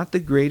 Not the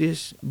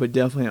greatest, but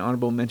definitely an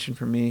honorable mention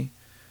for me.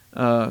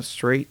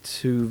 straight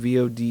to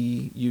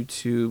VOD,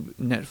 YouTube,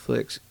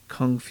 Netflix,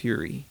 Kung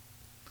Fury.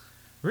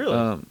 Really?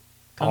 Kung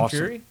Kung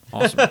Fury?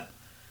 Awesome. Okay.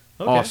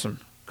 Awesome.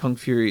 Kung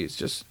Fury is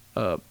just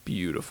a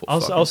beautiful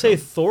I'll say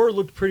film. Thor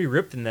looked pretty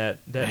ripped in that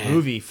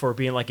movie for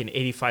being like an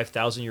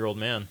 85,000-year-old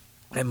man.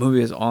 That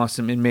movie is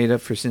awesome. It made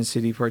up for Sin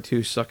City Part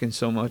 2 sucking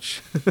so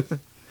much.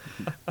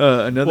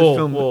 Another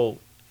film. Well,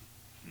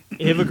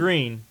 Eva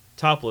Green,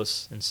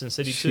 topless in Sin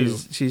City 2.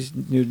 She's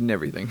nude and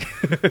everything.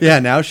 Yeah,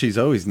 now she's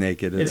always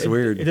naked. It's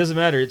weird. It doesn't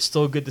matter. It's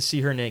still good to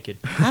see her naked.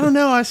 I don't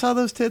know. I saw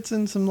those tits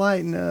in some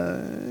light,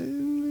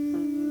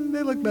 and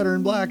they look better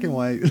in black and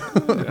white.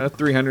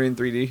 300 in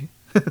 3D.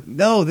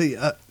 No,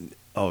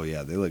 oh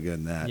yeah, they look good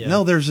in that. Yeah.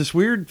 No, there's this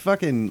weird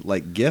fucking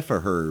like gif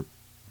of her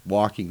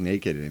walking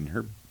naked, and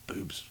her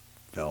boobs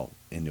fell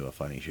into a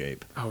funny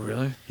shape. Oh,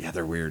 really? Yeah,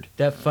 they're weird.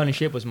 That funny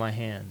shape was my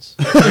hands.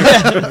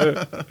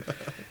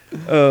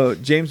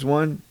 James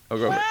Wan. Oh,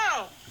 go ahead.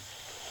 Wow!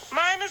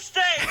 My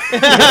mistake!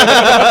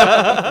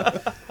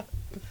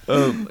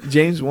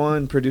 James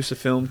Wan produced a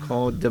film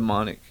called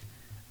Demonic.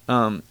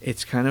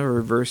 It's kind of a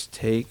reverse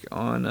take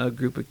on a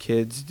group of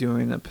kids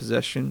doing a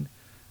possession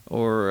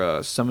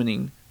or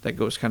summoning that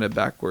goes kind of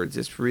backwards.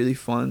 It's really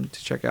fun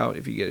to check out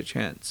if you get a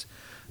chance.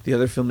 The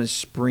other film is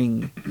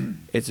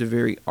Spring. It's a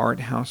very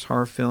art house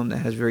horror film that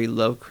has very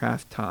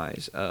Lovecraft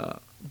ties.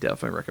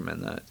 Definitely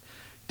recommend that.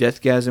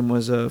 Deathgasm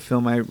was a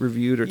film I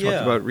reviewed or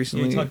talked about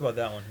recently. Yeah, you talked about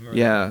that one. Remember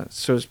Yeah,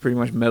 so it's pretty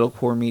much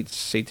metalcore meets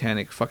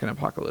satanic fucking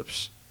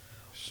apocalypse.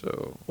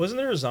 So Wasn't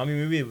there a zombie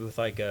movie with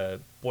like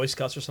Boy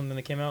Scouts or something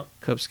that came out?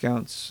 Cub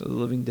Scouts of the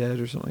Living Dead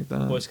or something like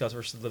that. Boy Scouts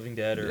versus the Living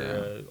Dead,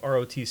 or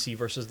ROTC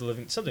versus the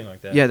Living, something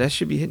like that. Yeah, that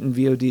should be hitting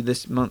VOD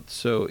this month.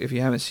 So if you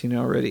haven't seen it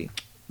already,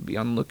 be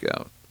on the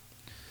lookout.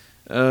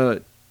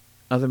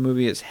 Other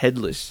movie is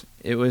Headless.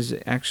 It was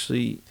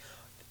actually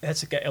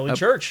That's Ellie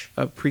Church.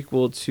 a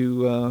prequel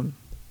to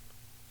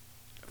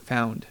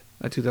Found,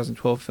 a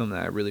 2012 film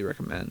that I really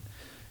recommend.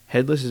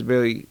 Headless is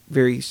very,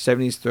 very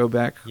 70s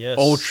throwback, Yes.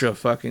 ultra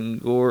fucking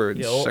gore and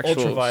Yeah, ultra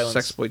sexual violence.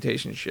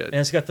 sexploitation shit. And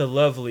it's got the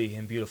lovely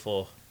and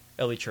beautiful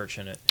Ellie Church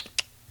in it,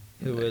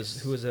 who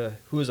is a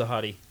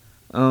hottie.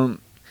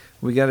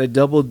 We got a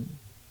double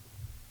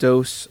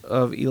dose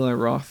of Eli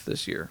Roth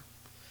this year.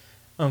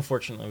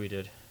 Unfortunately, we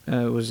did.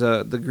 It was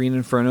The Green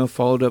Inferno,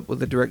 followed up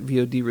with a direct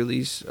VOD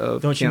release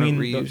of Keanu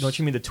Reeves. Don't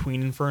you mean the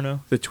Tween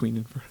Inferno? The Tween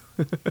Inferno.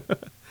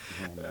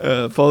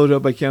 Followed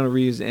up by Keanu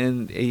Reeves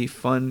and a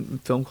fun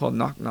film called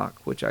Knock Knock,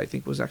 which I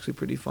think was actually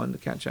pretty fun to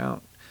catch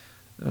out.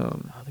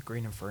 The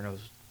Green Inferno.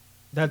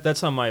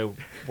 That's on my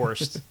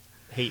worst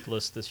hate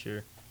list this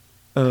year.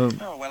 Oh,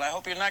 well, I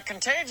hope you're not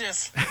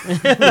contagious.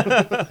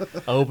 I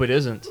hope it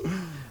isn't.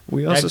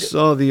 We also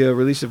saw the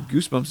release of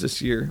Goosebumps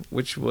this year,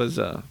 which was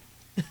I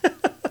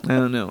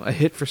don't know, a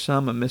hit for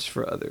some, a miss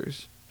for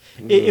others.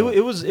 It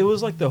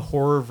was like the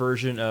horror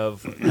version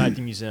of Night at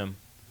the Museum.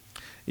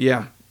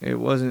 Yeah, it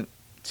wasn't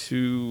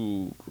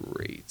too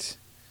great.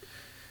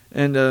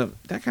 And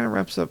that kind of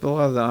wraps up a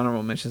lot of the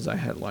honorable mentions I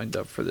had lined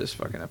up for this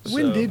fucking episode.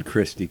 When did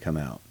Christie come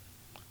out?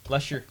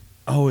 Last year.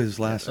 Oh, it was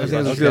last I year. think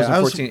it was Okay.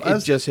 2014. I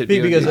was- It just hit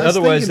Because VOD. I was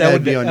otherwise thinking that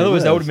that'd would be on your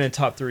otherwise that would list. have been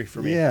top 3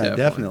 for me. Yeah,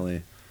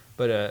 Definitely.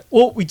 definitely.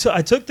 But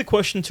I took the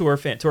question to our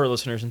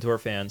listeners and to our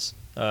fans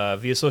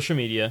via social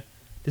media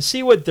to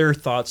see what their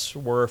thoughts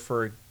were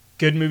for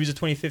good movies of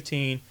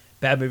 2015,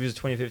 bad movies of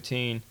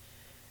 2015,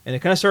 and it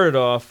kind of started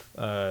off.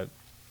 A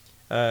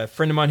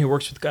friend of mine who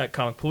works with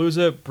Comic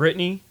Palooza,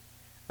 Brittany,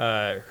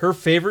 her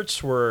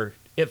favorites were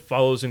It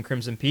Follows and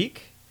Crimson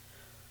Peak.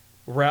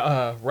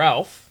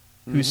 Ralph,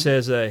 who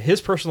says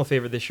his personal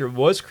favorite this year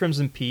was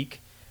Crimson Peak.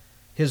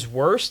 His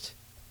worst,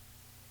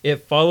 It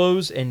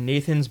Follows and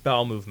Nathan's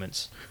Bowel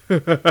Movements.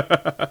 Okay.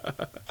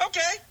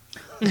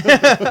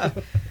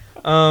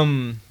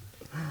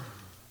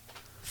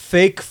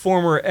 Fake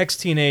former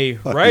ex-TNA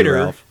Fuck you, writer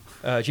Ralph.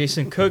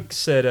 Jason Cook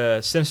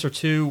said Sinister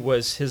 2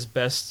 was his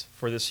best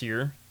for this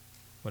year.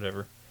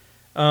 Whatever.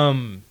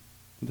 What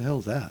the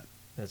hell's that?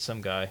 That's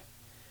some guy.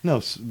 No,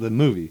 the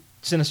movie.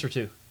 Sinister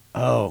 2.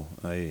 Oh,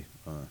 okay.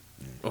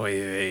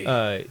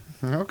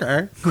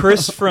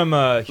 Chris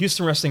from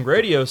Houston Wrestling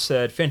Radio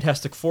said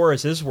Fantastic Four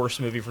is his worst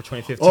movie for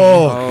 2015.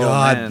 Oh, Oh,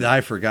 God, man. I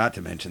forgot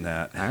to mention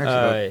that. I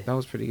actually thought that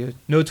was pretty good.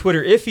 No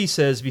Twitter Iffy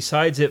says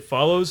besides It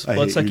Follows, I hate you,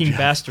 Bloodsucking Jeff.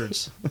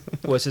 Bastards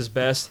was his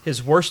best.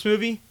 His worst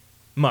movie,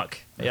 Muck.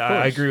 Yeah,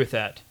 I course. agree with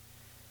that.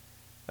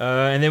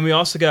 And then we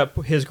also got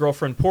his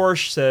girlfriend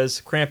Porsche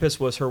says Krampus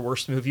was her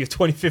worst movie of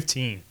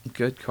 2015.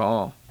 Good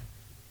call.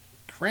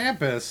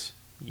 Krampus?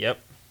 Yep.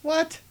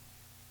 What?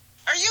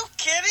 Are you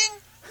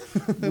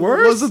kidding?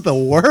 Worst? Wasn't the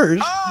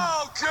worst.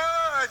 Oh,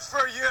 good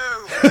for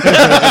you.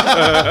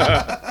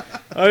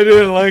 I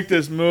didn't like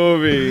this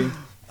movie.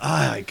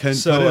 I couldn't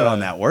So, put it on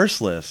that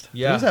worst list.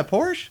 yeah. Was that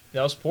Porsche?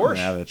 That was Porsche. I'm gonna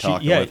have a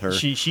talk she, with her.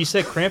 She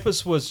said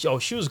Krampus was. Oh,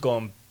 she was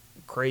going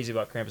crazy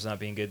about Krampus not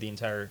being good the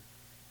entire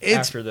It's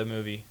after the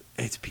movie.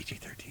 it's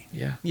PG-13.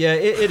 Yeah. Yeah,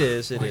 it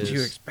is. It What is. did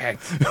you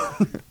expect?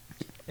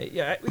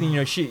 Yeah,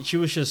 she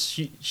was just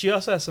she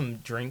also has some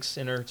drinks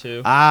in her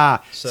too.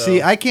 Ah, So-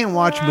 see, I can't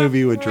watch a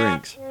movie with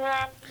drinks.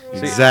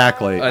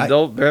 Exactly.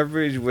 Adult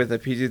beverage with a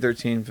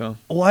PG-13 film.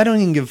 Well, I don't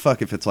even give a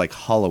fuck if it's like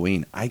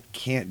Halloween. I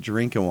can't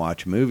drink and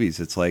watch movies.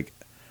 It's like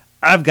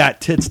I've got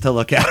tits to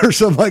look at or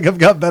something. Like I've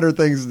got better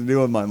things to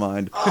do in my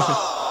mind.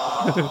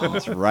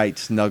 That's right,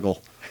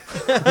 snuggle.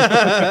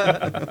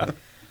 But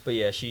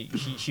yeah,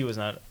 she was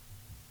not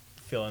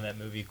feeling that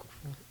movie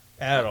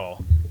at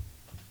all.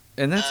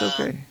 And that's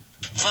okay.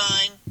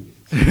 Fine.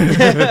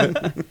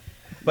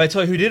 But I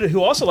tell you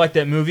who also liked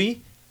that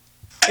movie,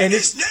 and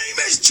His name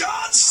is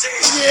John Cena.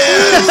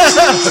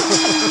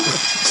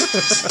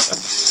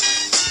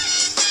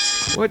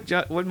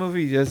 What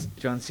movie does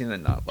John Cena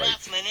not like?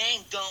 That's my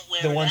name. Don't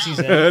wear the it ones out. he's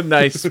in,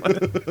 Nice.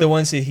 the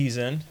ones that he's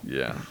in.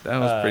 Yeah, that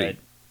was pretty.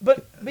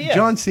 But yeah,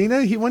 John Cena,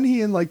 wasn't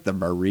he in like the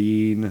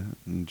Marine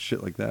and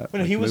shit like that?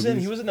 Well, like he was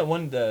movies? in that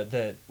one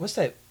the what's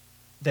that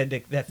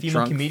female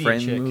Drunk comedian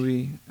friend chick.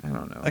 movie. I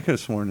don't know. I could have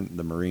sworn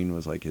the Marine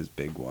was like his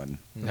big one.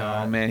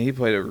 No, man, he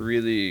played a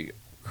really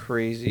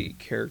crazy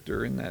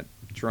character in that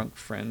drunk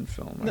friend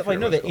film. I No, forget like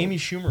no, what it's the Amy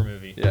called. Schumer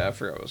movie. Yeah, I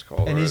forgot what it's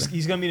called. And already.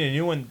 he's gonna be in a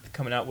new one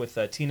coming out with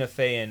Tina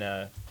Fey and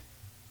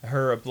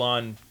her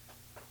blonde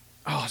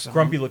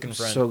grumpy looking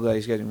friend. So glad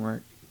he's getting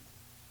work.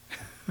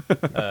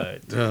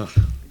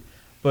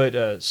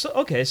 But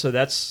so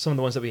that's some of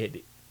the ones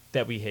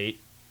that we hate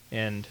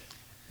and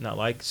not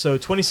like. So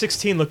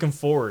 2016, looking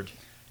forward.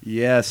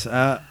 Yes,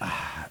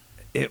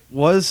 it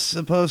was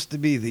supposed to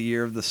be the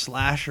year of the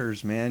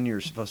slashers, man.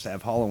 You're supposed to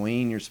have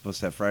Halloween. You're supposed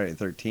to have Friday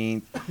the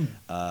 13th.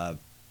 I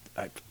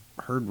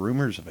heard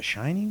rumors of a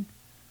Shining.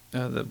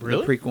 The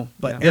Really? prequel.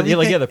 But Yeah,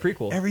 the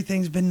prequel.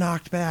 Everything's been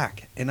knocked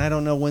back, and I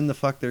don't know when the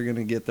fuck they're going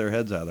to get their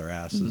heads out of their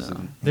asses. No.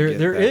 And There get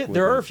back with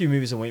there are it. a few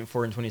movies I'm waiting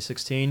for in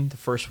 2016. The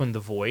first one, The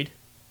Void.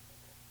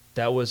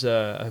 That was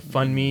a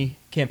Fund Me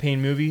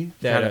campaign movie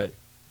that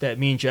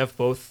me and Jeff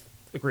both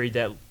agreed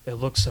that it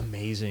looks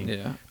amazing.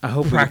 Yeah, I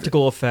hope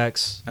Practical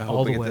effects I all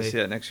hope we the get to way. see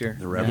that next year.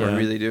 The I Revenant.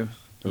 really do.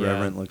 The Yeah.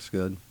 Revenant looks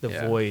good. The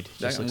Yeah. Void.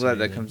 Just I'm looks glad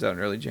that amazing. comes out in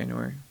early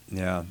January.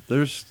 Yeah,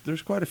 there's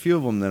quite a few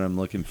of them that I'm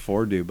looking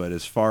forward to, but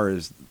as far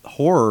as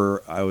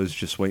horror, I was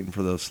just waiting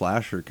for those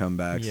slasher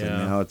comebacks, Yeah.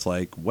 and now it's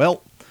like,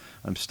 well,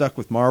 I'm stuck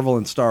with Marvel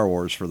and Star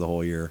Wars for the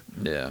whole year.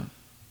 Yeah.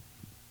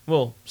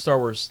 Well, Star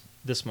Wars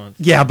this month.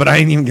 Yeah, but I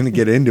ain't even going to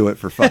get into it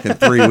for fucking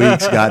 3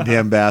 weeks,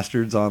 goddamn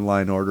bastards,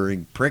 online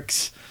ordering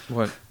pricks.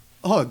 What?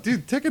 Oh,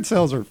 dude, ticket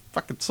sales are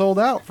fucking sold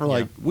out for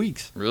like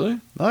weeks. Really?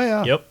 Oh,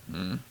 yeah. Yep.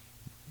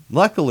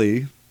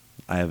 Luckily,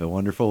 I have a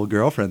wonderful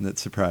girlfriend that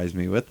surprised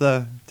me with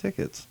the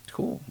tickets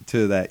Cool.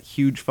 to that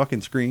huge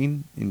fucking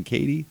screen in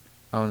Katy.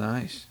 Oh,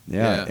 nice.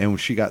 Yeah, and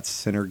she got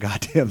center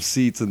goddamn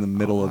seats in the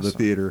middle of the Awesome.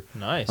 theater.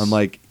 Nice. I'm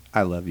like,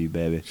 I love you,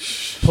 baby.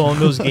 Pulling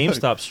those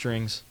GameStop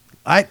strings.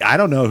 I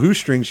don't know whose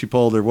string she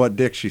pulled or what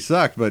dick she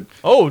sucked, but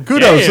Oh,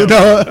 kudos. damn.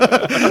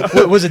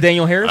 No, Was it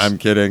Daniel Harris? I'm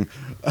kidding.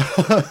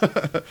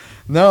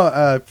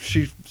 No,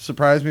 she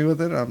surprised me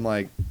with it. I'm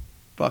like,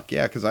 fuck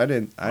yeah, because I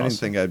didn't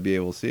think I'd be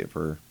able to see it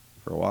for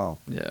a while.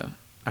 Yeah.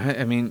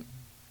 I mean,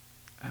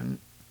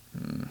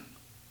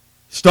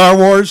 Star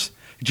Wars,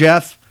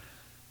 Jeff.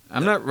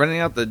 I'm not running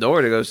out the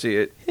door to go see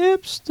it.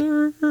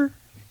 Hipster.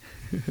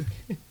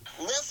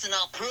 Listen,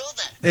 I'll prove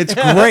it. It's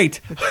great.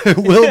 It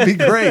will be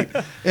great.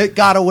 It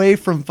got away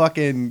from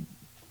fucking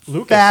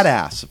Lucas. fat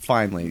ass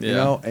finally, you Yeah.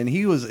 know. And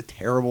he was a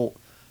terrible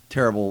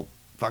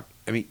fuck.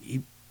 I mean,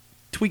 he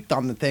tweaked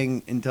on the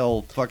thing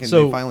until fucking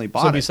they finally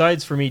bought so it.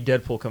 besides for me,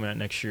 Deadpool coming out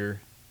next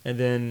year, and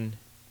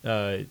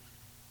then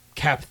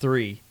Cap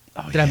 3,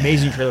 an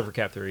amazing trailer for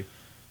Cap 3,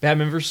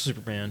 Batman vs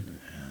Superman,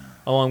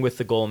 along with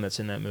the golem that's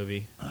in that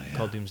movie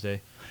called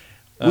Doomsday.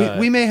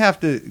 We may have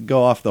to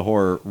go off the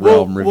horror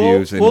realm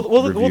reviews and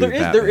review there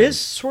Batman. is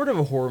sort of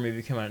a horror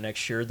movie coming out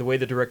next year. The way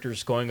the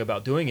director's going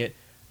about doing it,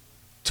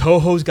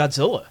 Toho's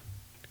Godzilla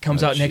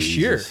comes out next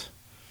year. Jesus.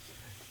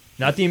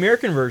 Not the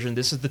American version.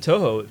 This is the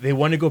Toho. They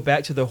want to go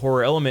back to the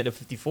horror element of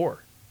 54.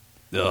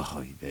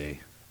 Ugh, they.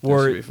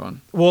 That should be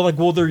fun.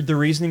 The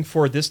reasoning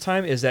for this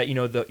time is that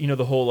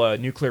the whole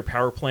nuclear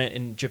power plant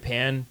in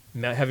Japan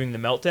having the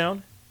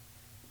meltdown.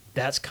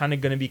 That's kind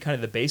of going to be kind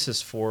of the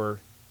basis for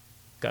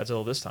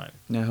Godzilla this time.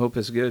 I hope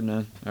it's good,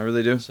 man. I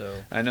really do.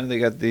 So I know they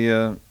got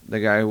the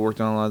guy who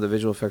worked on a lot of the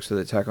visual effects for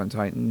the Attack on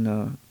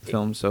Titan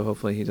film, so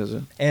hopefully he does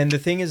it. and the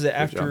thing is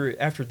that Good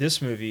after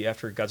this movie,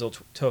 after Godzilla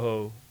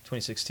Toho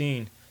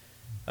 2016,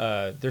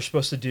 they're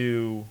supposed to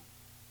do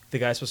the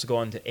guy's supposed to go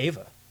on to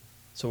Eva,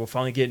 so we'll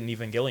finally get an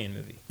Evangelion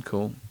movie.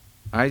 Cool.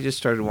 I just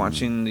started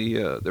watching the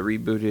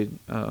rebooted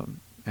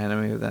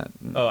anime of that.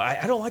 Oh,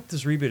 I don't like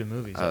those rebooted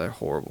movies. They're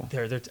horrible.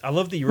 I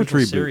love the Which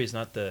original reboot? series,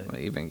 not the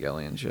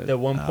Evangelion shit. the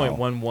 1.11,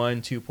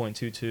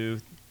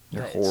 2.22.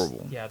 They're That's-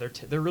 horrible. Yeah,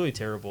 they're really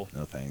terrible.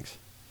 No thanks.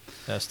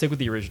 Stick with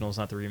the originals,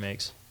 not the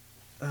remakes.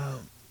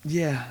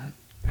 Yeah,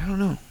 I don't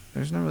know.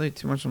 There's not really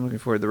too much I'm looking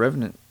for. The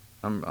Revenant,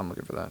 I'm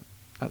looking for that.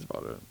 That's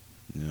about it.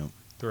 No.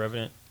 The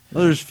Revenant.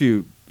 Well, there's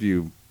few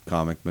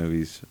comic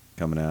movies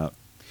coming out.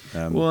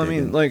 Well, I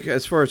mean, like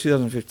as far as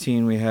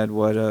 2015, we had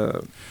what?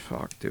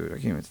 Fuck, dude, I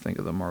can't even think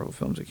of the Marvel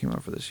films that came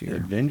out for this year.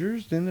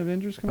 Avengers? Didn't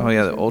Avengers come out? Oh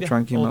yeah, this the year?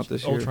 Ultron came out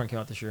this year. Ultron came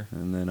out this year.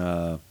 And then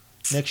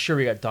Next year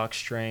we got Doc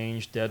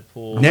Strange,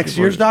 Deadpool. Next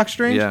year's Doc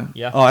Strange? Yeah.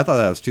 Yeah. Oh, I thought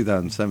that was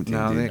 2017.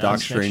 No, dude. they- Doc That's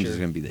next Strange year. is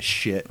going to be the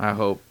shit. I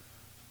hope.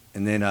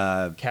 And then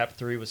Cap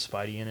 3 with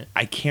Spidey in it.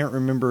 I can't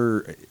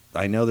remember.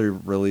 I know they're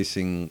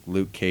releasing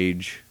Luke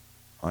Cage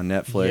on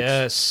Netflix.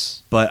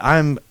 Yes. But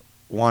I'm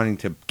wanting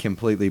to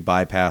completely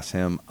bypass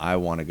him. I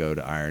want to go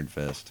to Iron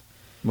Fist.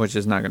 Which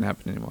is not going to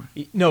happen anymore.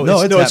 No,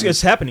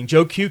 It's happening.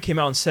 Joe Q came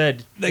out and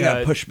said They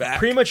got pushed back.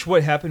 Pretty much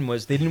what happened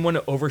was they didn't want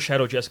to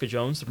overshadow Jessica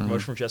Jones, the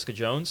promotion from Jessica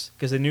Jones,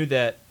 because they knew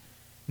that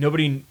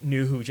nobody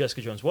knew who Jessica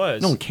Jones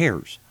was. No one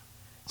cares.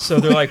 So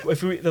they're like,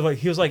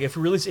 he was like, if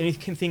we release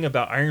anything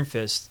about Iron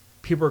Fist,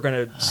 people are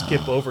going to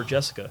skip over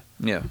Jessica.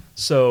 Yeah.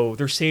 So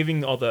they're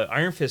saving all the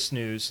Iron Fist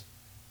news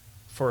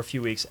for a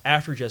few weeks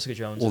after Jessica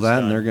Jones. Well, is that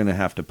done. and they're going to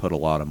have to put a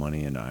lot of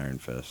money into Iron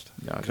Fist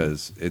Gotcha.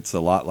 because it's a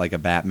lot like a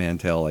Batman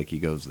tale. Like he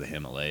goes to the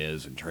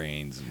Himalayas and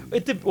trains. And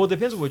It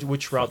depends on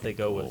which route they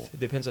go with. It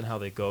depends on how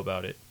they go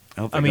about it.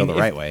 I hope they I mean, go the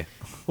right way.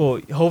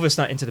 Well, Hova's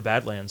not into the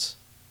Badlands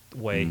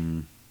way,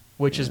 Mm,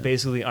 which is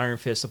basically Iron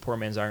Fist, the poor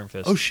man's Iron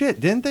Fist. Oh shit!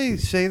 Didn't they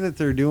say that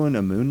they're doing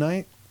a Moon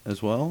Knight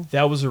as well?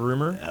 That was a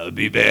rumor. That would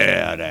be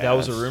bad. That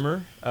was a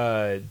rumor.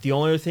 The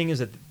only other thing is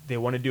that they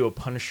want to do a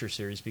Punisher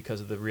series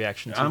because of the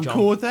reaction to I'm John,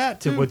 cool with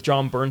that too. with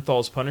John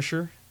Bernthal's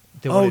Punisher.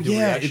 They Oh want to do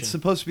yeah, reaction. it's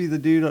supposed to be the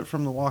dude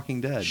from The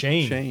Walking Dead.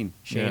 Shane.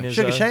 Shane is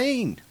Sugar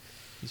Shane.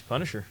 he's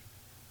Punisher.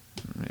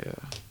 Yeah.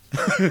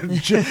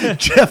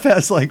 Jeff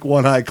has like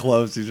one eye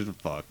closed. He's just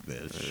fuck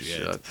this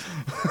shit.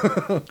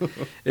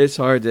 It's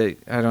hard to,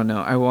 I don't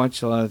know. I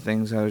watch a lot of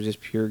things out of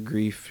just pure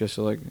grief, just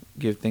to like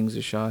give things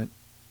a shot.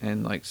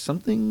 And like some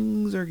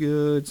things are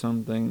good,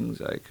 some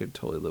things I could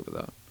totally live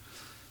without.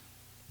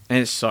 And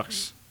it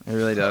sucks. It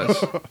really does.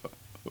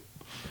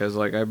 Because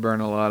like I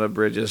burn a lot of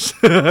bridges.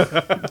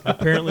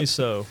 Apparently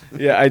so.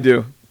 Yeah, I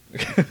do.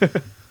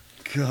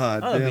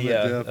 God Oh, damn but it,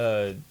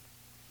 Jeff.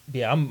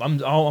 yeah,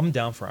 I'm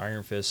down for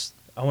Iron Fist.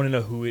 I want to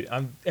know who it.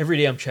 Every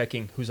day I'm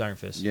checking who's Iron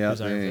Fist. Yeah, who's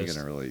they Iron ain't Fist.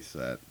 gonna release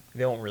that.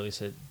 They won't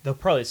release it. They'll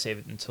probably save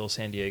it until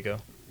San Diego.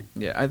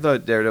 Yeah, I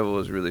thought Daredevil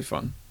was really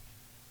fun.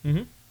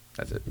 Mm-hmm.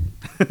 That's it.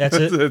 That's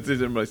it? That's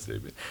it in my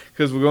statement.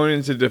 Because we're going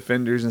into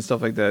Defenders and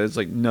stuff like that. It's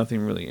like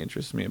nothing really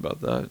interests me about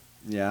that.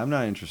 Yeah, I'm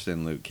not interested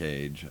in Luke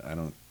Cage. I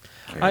don't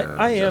care.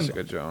 I am.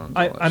 Jessica Jones.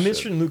 all that I'm shit.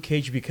 interested in Luke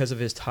Cage because of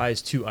his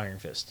ties to Iron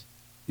Fist.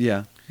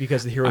 Yeah.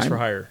 Because the Heroes for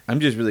Hire. I'm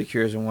just really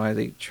curious on why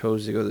they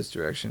chose to go this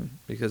direction.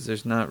 Because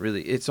there's not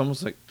really. It's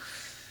almost like.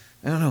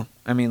 I don't know.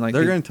 I mean, like.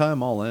 They're going to tie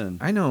them all in.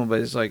 I know, but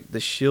it's like the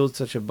Shield's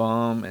such a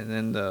bomb, and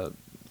then the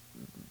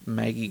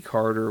Maggie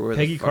Carter. Where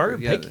Peggy the fuck, Carter.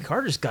 yeah, Peggy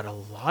Carter's got a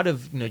lot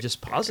of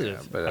just positive.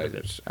 yeah, but out I of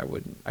it. just I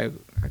wouldn't I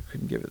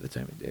couldn't give it the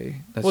time of day.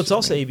 That's Well, it's just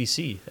also me.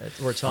 ABC. That's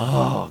where it's on.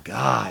 Oh,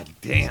 God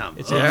damn.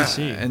 It's Yeah.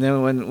 ABC. And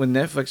then when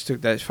Netflix took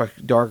that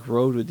dark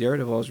road with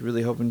Daredevil, I was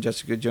really hoping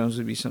Jessica Jones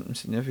would be something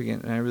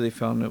significant, and I really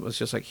found it was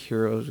just like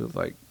heroes with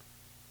like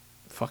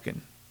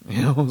fucking. You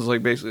know, it was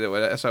like basically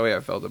that's how I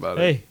felt about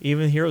it. Hey,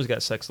 even Heroes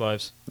got sex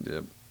lives.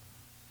 Yep.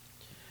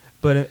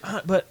 But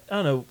I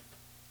don't know.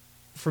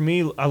 For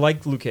me, I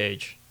like Luke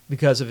Cage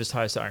because of his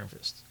ties to Iron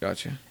Fist.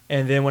 Gotcha.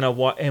 And then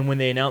when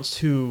they announced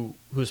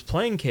who's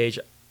playing Cage,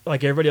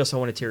 like everybody else, I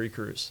wanted Terry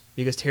Crews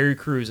because Terry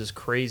Crews is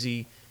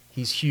crazy.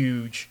 He's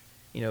huge.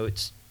 You know,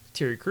 it's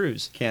Terry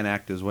Crews. Can't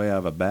act his way out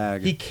of a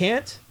bag. He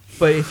can't.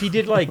 But if he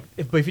did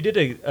if he did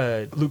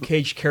a Luke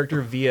Cage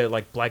character via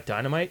like Black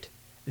Dynamite,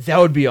 that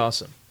would be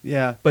awesome.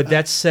 Yeah. But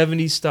that's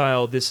 70s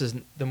style. This is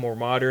the more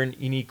modern,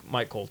 unique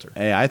Mike Coulter.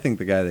 Hey, I think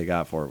the guy they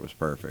got for it was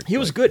perfect. He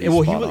was Like, good. he's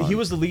Well, spot he on.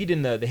 was the lead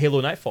in the Halo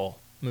Nightfall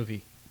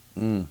movie.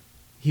 Mm.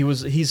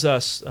 He's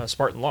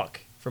Spartan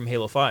Locke from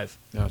Halo 5.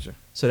 Gotcha.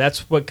 So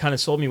that's what kind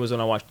of sold me was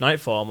when I watched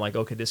Nightfall. I'm like,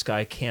 okay, this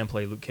guy can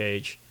play Luke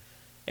Cage,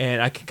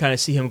 and I can kind of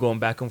see him going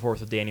back and forth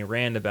with Danny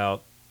Rand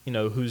about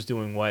who's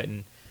doing what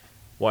and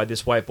why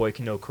this white boy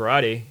can know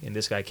karate and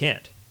this guy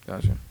can't.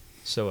 Gotcha.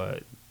 So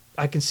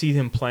I can see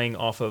him playing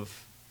off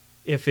of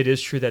if it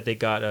is true that they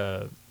got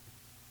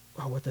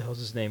what the hell's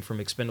his name from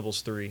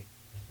Expendables 3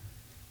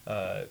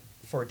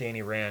 for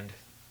Danny Rand.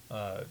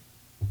 I'll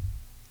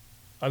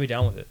be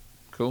down with it.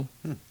 Cool.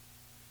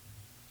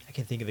 I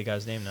can't think of the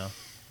guy's name now.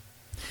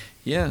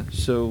 Yeah.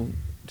 So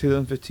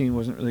 2015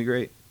 wasn't really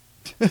great.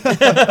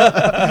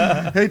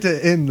 Hate to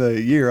end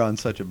the year on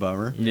such a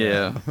bummer.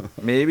 Yeah.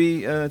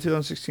 Maybe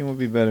 2016 will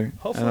be better.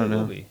 Hopefully I it don't will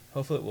know. be.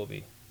 Hopefully it will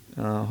be.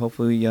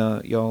 Hopefully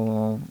y'all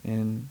all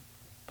in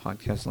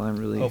podcast line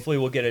really. Hopefully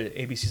we'll get an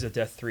ABCs of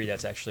Death 3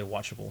 that's actually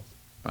watchable.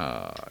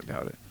 I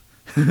doubt it.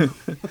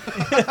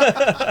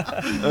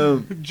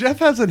 Jeff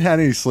hasn't had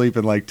any sleep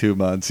in like 2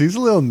 months. He's a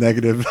little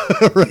negative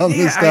around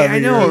this time I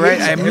of know, year.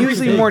 right? I'm usually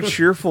everything. more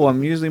cheerful.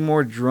 I'm usually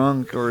more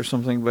drunk or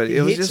something. But He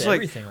it was hates just like,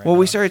 everything right well,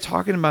 we now. started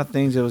talking about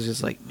things. It was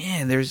just like,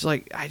 man, there's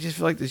like, I just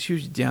feel like this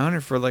huge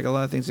downer for like a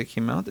lot of things that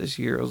came out this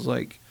year. It was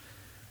like,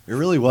 It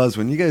really was.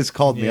 When you guys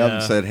called me up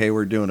and Yeah. said, hey,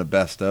 we're doing a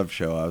best of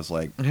show, I was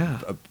like, Yeah.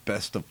 a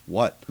best of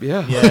what?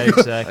 yeah, Yeah,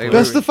 exactly. Like,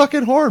 Best of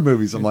fucking horror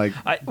movies. I'm like,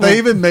 they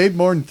even made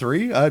more than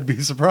 3? I'd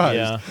be surprised.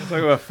 Yeah. Talk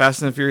about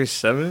Fast and the Furious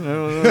 7. I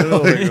don't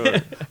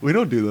know. We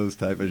don't do those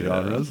type of Yeah,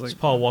 genres. it's like- It's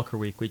Paul Walker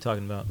week. What are you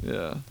talking about?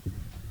 Yeah.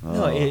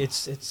 No,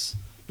 it's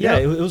yeah.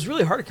 It was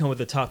really hard to come up with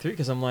the top 3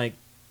 because I'm like,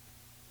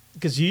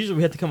 because usually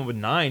we have to come up with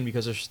 9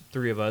 because there's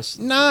 3 of us.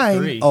 9.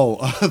 3.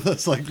 Oh,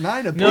 that's like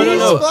 9 apiece.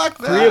 No. Fuck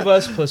 3 that. of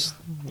us plus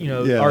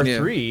our Yeah.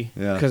 3.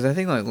 Yeah. Because I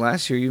think like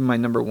last year, even my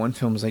number 1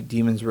 film was like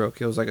Demons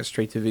Roke. It was like a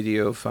straight to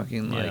video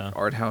fucking like Yeah.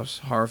 art house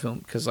horror film.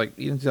 Because like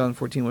even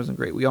 2014 wasn't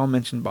great. We all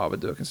mentioned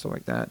Babadook and stuff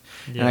like that,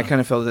 and Yeah. I kind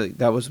of felt that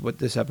that was what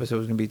this episode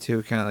was gonna be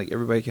too. Kind of like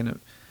everybody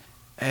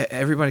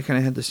kind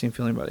of had the same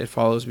feeling about it. It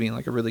Follows being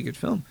like a really good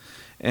film.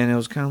 And it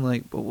was kind of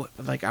like, but what?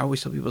 Like I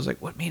always tell people, it's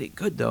like, what made it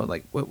good though?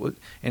 Like what?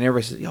 And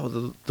everybody says, yo,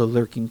 the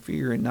lurking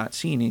fear and not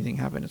seeing anything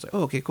happen. It's like,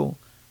 oh, okay, cool.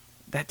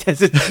 That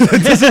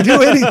doesn't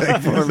do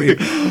anything for me.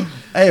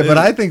 Hey, but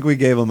I think we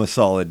gave them a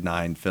solid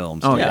 9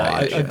 films. Oh, to yeah,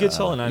 watch. a good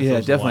solid 9 Yeah,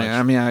 films to definitely. watch.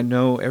 I mean, I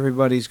know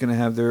everybody's going to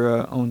have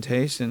their own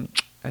taste, and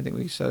I think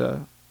we set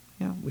out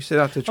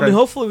to try. I mean,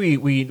 hopefully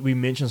we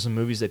mention some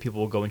movies that people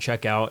will go and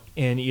check out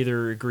and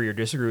either agree or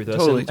disagree with us.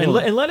 Totally.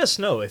 And let us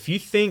know. If you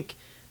think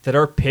that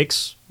our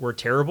picks were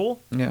terrible,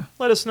 Yeah.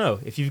 let us know.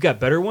 If you've got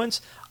better ones,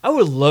 I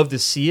would love to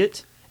see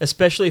it,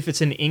 especially if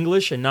it's in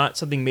English and not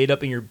something made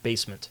up in your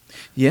basement.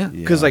 Yeah,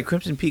 because Yeah. like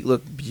Crimson Peak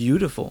looked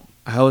beautiful.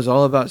 I was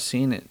all about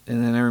seeing it,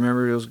 and then I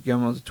remember it was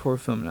Guillermo del Toro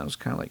film, and I was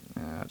kind of like,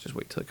 I'll just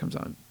wait till it comes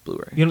on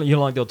Blu-ray. You don't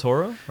like Del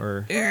Toro?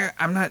 Or Yeah,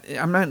 I'm not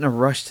in a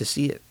rush to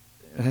see it.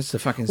 That's the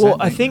fucking. well,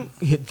 sad I thing.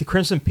 think the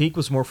Crimson Peak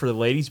was more for the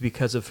ladies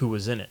because of who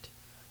was in it.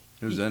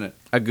 Who's in it?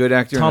 a good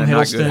actor Tom and a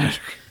not good Hiddleston,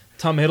 actor.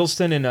 Tom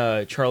Hiddleston,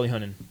 and Charlie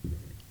Hunnam.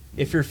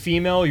 If you're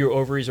female, your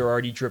ovaries are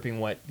already dripping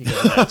wet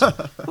because of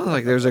that. Well,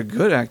 like there's a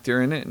good actor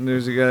in it, and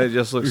there's a guy that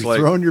just looks You're like.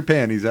 throwing your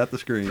panties at the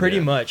screen. Pretty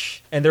yeah.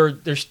 much, and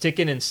they're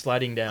sticking and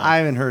sliding down. I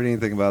haven't heard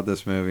anything about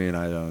this movie, and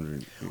I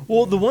don't.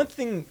 Well, the one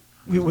thing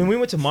when we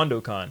went to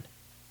MondoCon,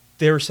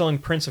 they were selling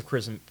prints of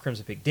Crimson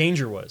Peak.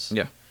 Danger was,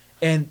 Yeah.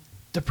 and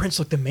the prints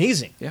looked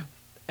amazing. Yeah.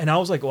 And I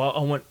was like, well, I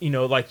want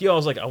like you. I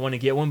was like, I want to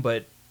get one,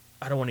 but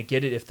I don't want to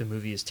get it if the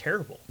movie is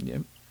terrible. Yeah.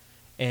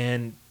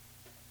 And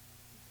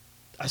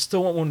I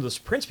still want one of those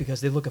prints because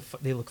they look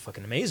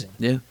fucking amazing.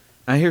 Yeah,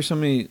 I hear so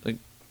many like.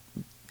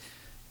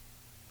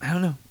 I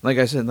don't know. Like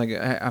I said, like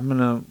I'm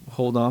gonna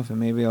hold off, and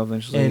maybe I'll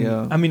eventually.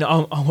 And I mean,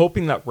 I'm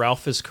hoping that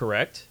Ralph is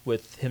correct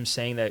with him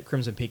saying that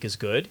Crimson Peak is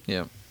good.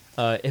 Yeah.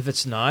 If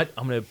it's not,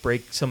 I'm gonna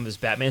break some of his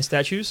Batman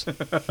statues.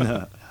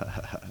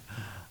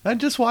 And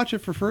just watch it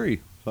for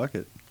free. Fuck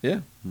it.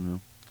 Yeah.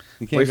 You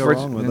can't Wait go for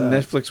wrong it, with and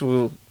that. Netflix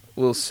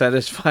will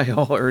satisfy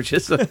all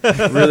urges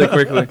really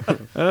quickly.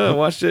 I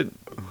watched it.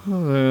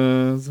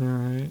 It's all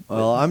right.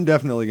 Well, I'm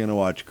definitely going to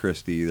watch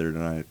Christie either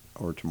tonight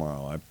or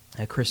tomorrow.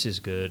 Chris is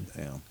good.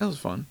 That was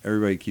fun.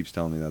 Everybody keeps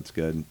telling me that's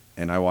good,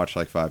 and I watched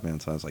like 5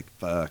 minutes. And I was like,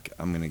 "Fuck,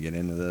 I'm going to get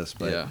into this."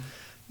 But Yeah.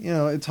 you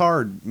know, it's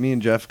hard. Me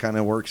and Jeff kind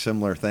of work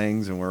similar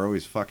things, and we're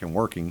always fucking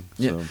working.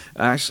 Yeah. So.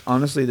 Actually,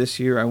 honestly, this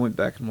year I went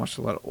back and watched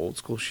a lot of old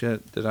school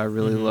shit that I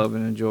really love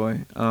and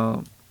enjoy.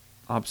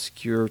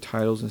 Obscure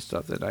titles and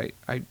stuff that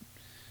I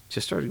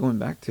just started going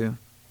back to.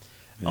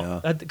 Yeah.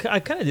 I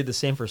kind of did the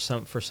same for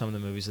some of the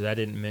movies that I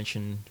didn't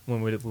mention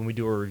when we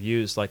do our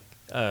reviews. Like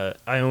I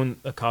own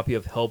a copy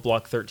of Hell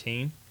Block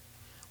 13,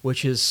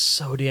 which is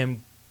so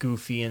damn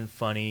goofy and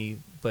funny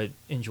but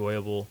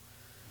enjoyable.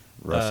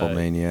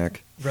 WrestleManiac.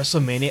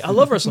 WrestleMania. I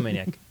love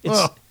WrestleManiac.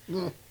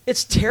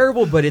 It's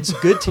terrible, but it's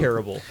good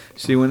terrible.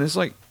 See, when it's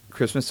like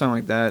Christmas time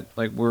like that,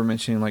 like we're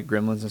mentioning like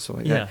Gremlins and stuff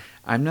like Yeah. that,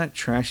 I'm not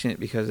trashing it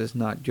because it's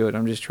not good.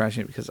 I'm just trashing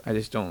it because I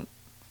don't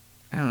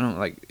know.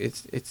 Like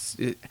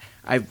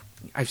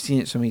I've seen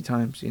it so many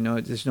times. You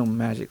know, there's no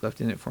magic left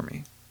in it for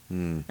me,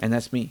 and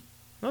that's me.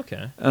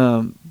 Okay.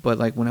 But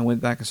like when I went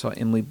back and saw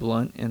Emily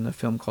Blunt in a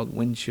film called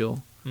Wind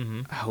Chill,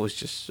 I was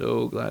just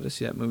so glad to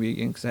see that movie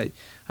again because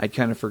I'd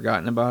kind of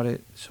forgotten about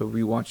it. So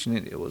rewatching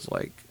it, it was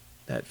like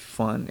that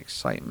fun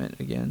excitement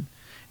again.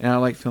 And I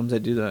like films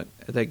that do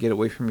that get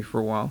away from me for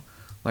a while,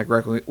 like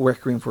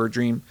Requiem for a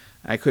Dream.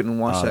 I couldn't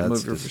watch that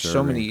that's movie for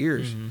so many disturbing.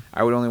 years.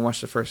 I would only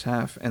watch the first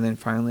half, and then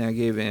finally I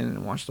gave in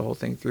and watched the whole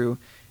thing through.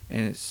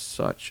 And it's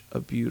such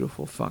a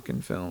beautiful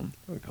fucking film.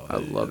 I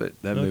love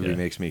it. That Okay. movie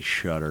makes me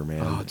shudder,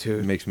 man. Oh, dude.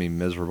 It makes me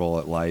miserable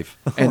at life.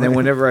 And then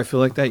whenever I feel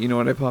like that, you know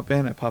what I pop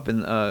in? I pop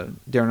in Darren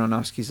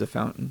Aronofsky's The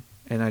Fountain,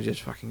 and I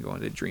just fucking go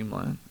into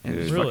dreamland. And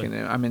it's Really?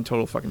 fucking, I'm in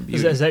total fucking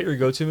beauty. Is that your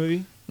go-to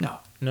movie? No.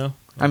 No.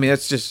 I mean,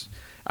 that's just.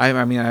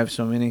 I mean, I have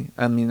so many.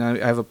 I mean, I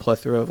have a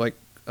plethora of like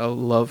a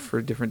love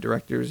for different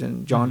directors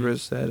and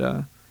genres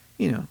that,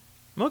 you know.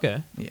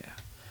 Okay. Yeah.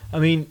 I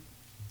mean,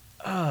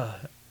 I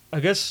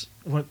guess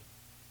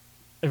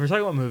if we're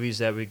talking about movies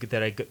that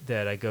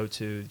I go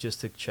to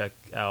just to check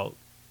out,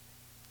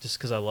 just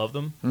because I love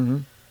them,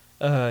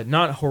 Mm-hmm.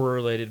 not horror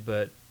related,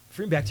 but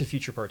for Back to the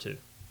Future Part 2.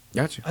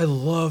 Gotcha. I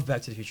love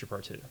Back to the Future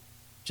Part 2.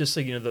 Just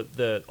like, you know,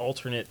 the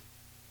alternate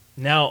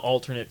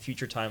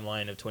future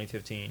timeline of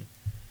 2015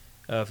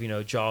 of, you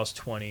know, Jaws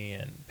 20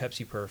 and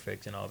Pepsi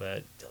Perfect and all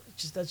that.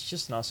 That's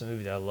just an awesome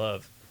movie that I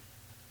love.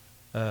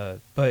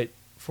 But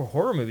for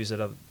horror movies that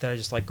I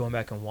just like going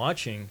back and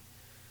watching,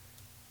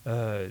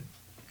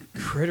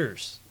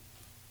 Critters.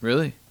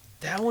 Really?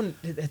 That one,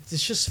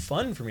 it's just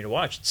fun for me to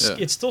watch. Yeah.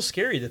 It's still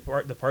scary. The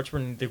parts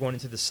when they're going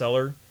into the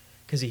cellar,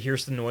 because he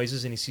hears the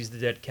noises and he sees the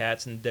dead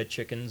cats and dead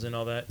chickens and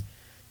all that.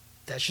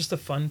 That's just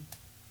fun.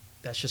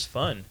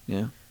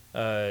 Yeah.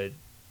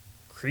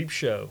 Creep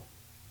Show,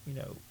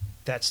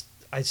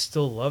 I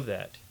still love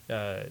that.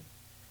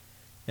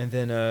 And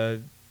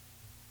then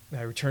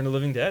Return of the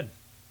Living Dead.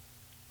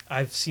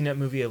 I've seen that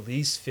movie at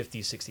least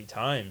 50, 60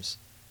 times,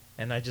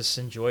 and I just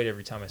enjoy it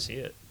every time I see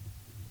it.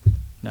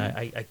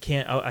 I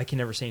can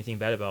never say anything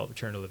bad about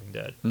Return of the Living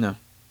Dead. No.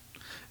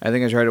 I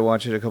think I tried to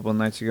watch it a couple of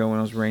nights ago when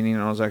it was raining,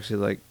 and I was actually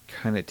like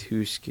kind of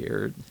too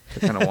scared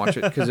to kind of watch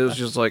it because it was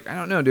just like, I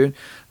don't know, dude.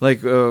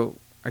 Like,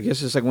 I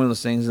guess it's like one of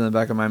those things in the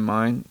back of my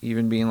mind,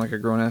 even being like a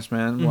grown ass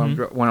man,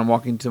 when I'm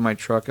walking to my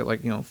truck at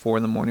like 4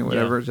 a.m,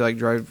 whatever, to like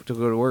drive to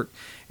go to work.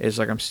 It's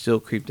like I'm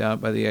still creeped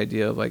out by the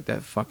idea of like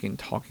that fucking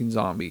talking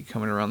zombie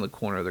coming around the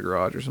corner of the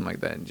garage or something like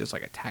that and just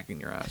like attacking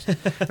your ass.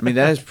 I mean,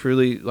 that is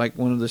truly like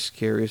one of the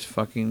scariest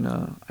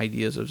fucking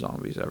ideas of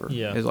zombies ever.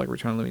 Yeah. Is like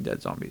Return of the Living Dead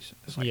zombies.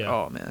 It's like,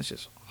 oh man, that's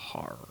just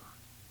horror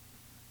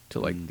to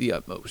like the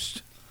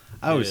utmost.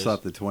 I always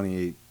thought the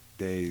 28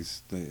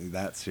 Days,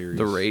 that series,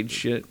 the Rage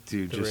shit,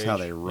 dude, the how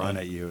Rage. they run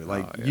at you,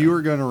 like you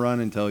are gonna run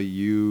until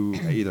you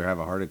either have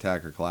a heart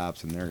attack or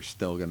collapse, and they're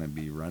still gonna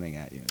be running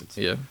at you.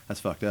 That's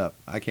fucked up.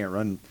 I can't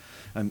run.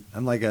 I'm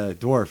like a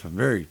dwarf. I'm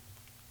very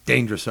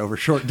dangerous over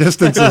short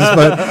distances,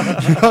 but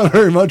not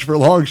very much for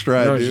long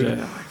stride, dude. Shit.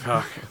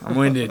 Fuck, I'm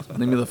winded.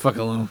 Leave me the fuck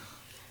alone.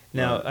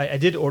 Now, I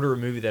did order a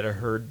movie that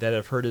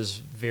I've heard is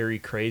very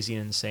crazy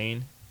and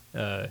insane,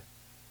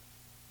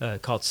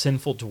 called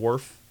Sinful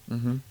Dwarf.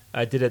 Mm-hmm.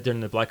 I did it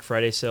during the Black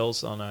Friday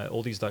sales on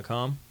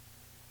oldies.com.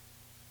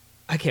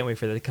 I can't wait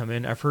for that to come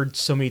in. I've heard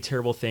so many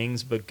terrible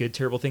things, but good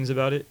terrible things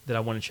about it, that I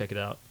want to check it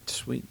out.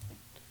 Sweet.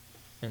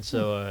 And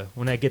so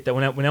when I get that,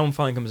 when that one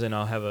finally comes in,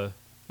 I'll have a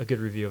good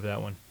review of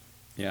that one.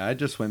 Yeah, I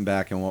just went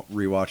back and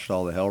rewatched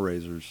all the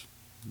Hellraisers.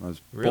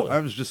 Really? I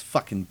was just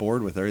fucking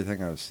bored with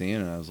everything I was seeing,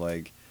 and I was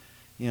like,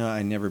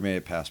 I never made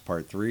it past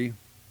part 3.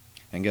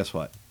 And guess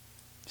what?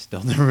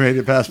 Still never made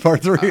it past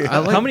part 3.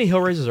 How many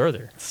Hellraisers are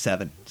there?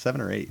 7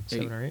 or 8.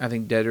 7 or 8? I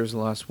think Deader's the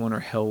last one, or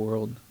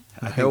Hellworld.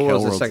 I think Hellworld's the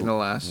Hellworld's second to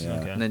last,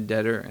 yeah. Okay. and then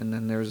Deader, and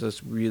then there's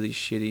this really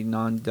shitty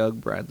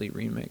non-Doug Bradley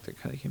remake that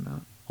kind of came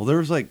out. Well, there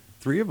was like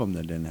 3 of them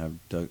that didn't have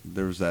Doug.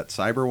 There was that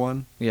Cyber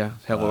one. Yeah,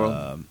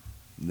 Hellworld.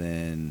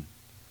 Then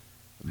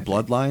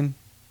Bloodline.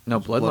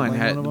 No, Bloodline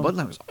Bloodline one of them?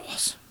 Bloodline was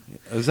awesome.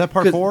 Was that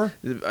part 4?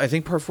 I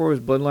think part 4 was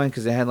Bloodline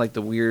because it had like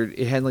the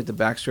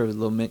backstory of the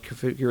little mint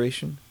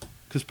configuration.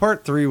 Because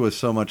part 3 was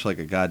so much like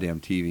a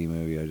goddamn TV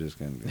movie. I just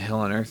couldn't. Hell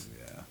on Earth.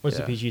 Yeah. What's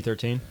Yeah. the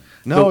PG-13?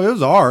 No, it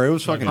was R. It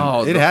was fucking.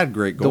 It had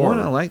great gore. The one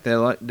I like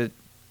that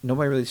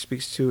nobody really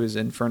speaks to is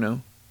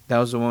Inferno. That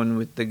was the one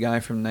with the guy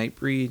from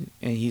Nightbreed,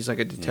 and he's like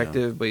a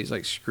detective, but he's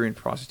like screwing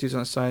prostitutes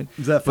on the side.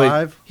 Is that But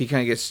 5? He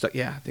kind of gets stuck.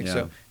 Yeah, I think Yeah.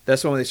 so.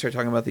 That's the one where they start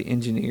talking about the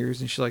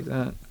engineers and shit like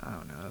that. I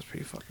don't know. That's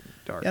pretty fucking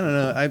dark. Yeah,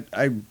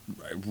 I don't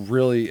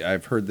know.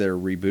 I've heard they're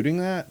rebooting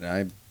that.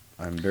 And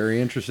I'm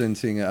very interested in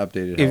seeing an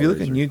updated. If you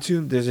look on Hellraiser.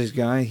 YouTube, there's this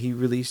guy. He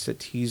released a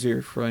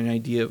teaser for an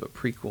idea of a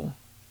prequel,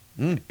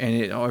 and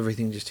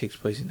everything just takes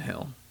place in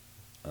hell.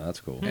 Oh,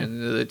 that's cool.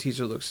 And the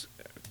teaser looks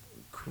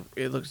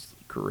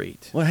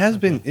great. Well,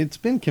 it's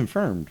been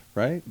confirmed,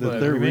 right? That What,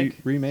 they're remake?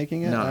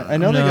 remaking it. No, I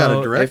know they got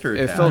a director.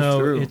 It attached. fell No,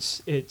 through.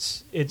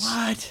 It's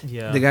What?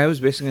 Yeah. The guy was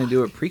basically going to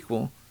do a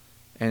prequel,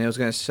 and it was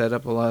going to set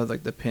up a lot of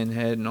like the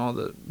Pinhead and all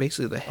the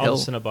all hell,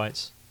 the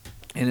Cenobites.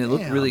 and it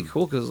looked really Damn.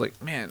 cool because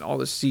like man, all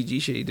the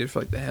CG shit he did for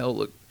like the hell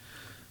looked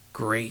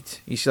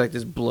great. You see like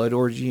this blood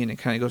orgy, and it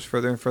kind of goes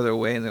further and further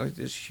away, and there's like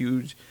this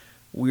huge,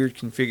 weird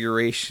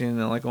configuration,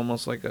 and like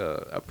almost like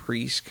a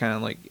priest kind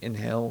of like in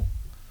hell.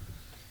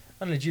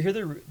 I don't know, did you hear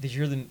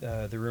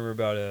the rumor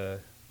about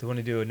they want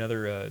to do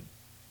another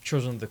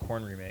Children of the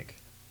Corn remake?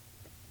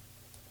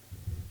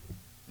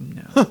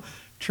 No,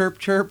 Chirp,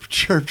 chirp,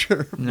 chirp,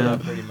 chirp. no,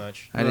 Pretty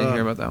much. I didn't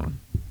hear about that one.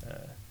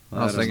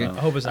 I was thinking. I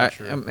hope it's not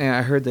true.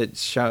 I heard that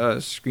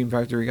Scream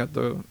Factory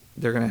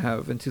they're gonna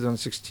have in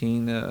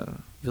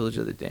 2016 Village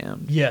of the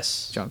Damned.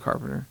 Yes. John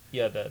Carpenter.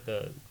 Yeah,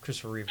 the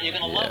Christopher Reeve. You're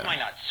gonna one. love my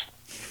nuts.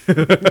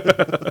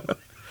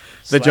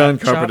 The John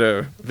Slap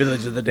Carpenter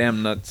Village of the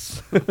Damn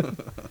Nuts.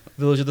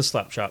 Village of the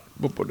Slap Shop.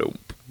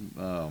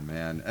 Oh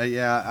man,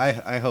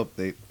 I hope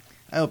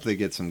they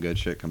get some good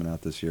shit coming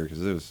out this year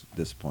because it was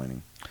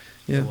disappointing.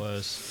 Yeah. It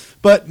was.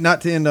 But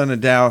not to end on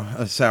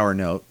a sour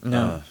note.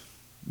 No.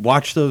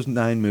 Watch those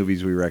 9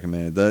 movies we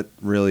recommended. That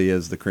really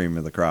is the cream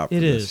of the crop for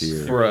It this is.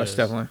 year. For It us, is.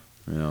 definitely.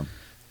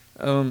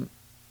 Yeah.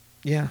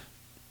 Yeah.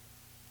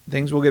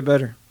 Things will get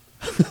better.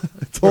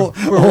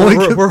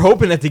 We're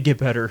hoping that they get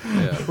better.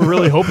 We're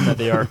really hoping that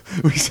they are.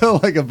 We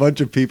sound like a bunch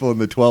of people in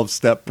the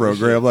 12-step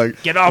program.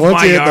 Like, Get off once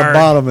my you hit the yard.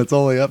 bottom, it's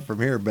only up from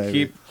here,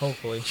 baby.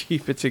 Hopefully.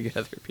 Keep it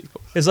together,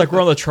 people. It's like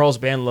we're on the Charles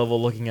Band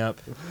level looking up.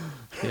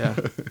 Yeah.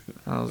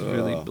 That was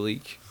really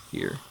bleak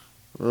here.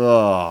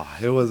 Oh,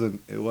 it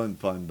wasn't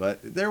fun, but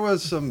there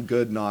was some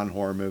good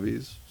non-horror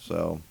movies.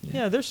 So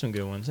Yeah, there's some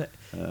good ones,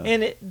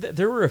 and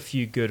there were a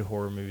few good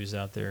horror movies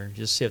out there.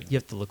 Just you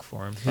have to look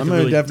for them. I'm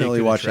gonna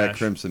definitely watch that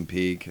Crimson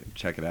Peak.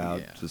 Check it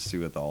out. Yeah. Just see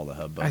what all the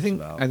hubbub's I think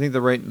about. I think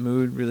the right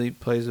mood really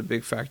plays a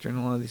big factor in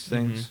a lot of these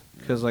things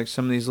because like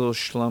some of these little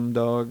schlum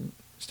dog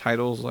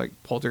titles like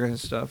Poltergeist and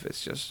stuff,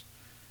 it's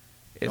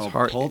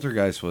hard.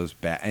 Poltergeist was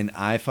bad, and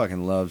I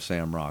fucking love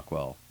Sam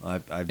Rockwell.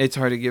 It's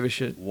hard to give a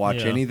shit.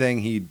 Watch anything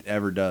he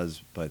ever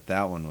does, but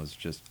that one was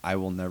just I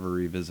will never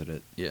revisit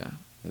it. Yeah,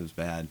 it was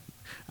bad.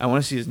 I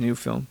want to see his new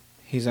film.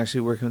 He's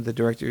actually working with the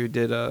director who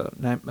did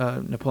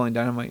Napoleon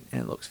Dynamite,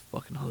 and it looks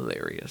fucking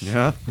hilarious.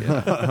 Yeah.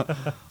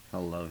 I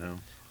love him.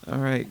 All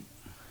right.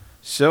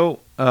 So,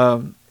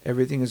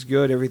 everything is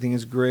good. Everything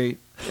is great.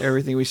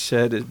 Everything we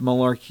said is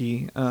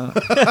malarkey.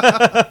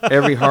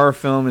 Every horror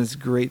film is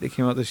great that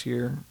came out this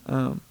year.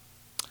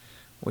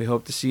 We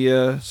hope to see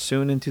you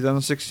soon in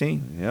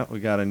 2016. Yeah, we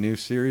got a new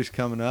series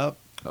coming up.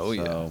 Oh,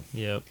 yeah.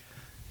 Yep.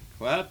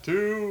 Clap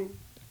 2.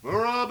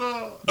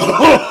 Veranda.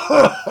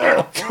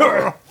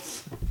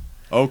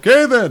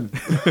 Okay, then.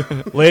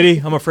 Lady,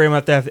 I'm afraid I'm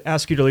going to have to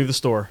ask you to leave the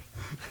store.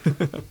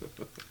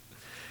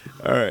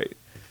 All right.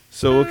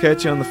 So we'll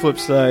catch you on the flip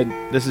side.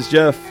 This is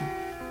Jeff.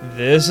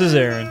 This is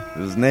Aaron.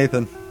 This is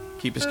Nathan.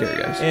 Keep it scary,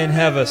 guys. And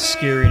have a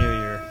scary new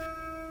year.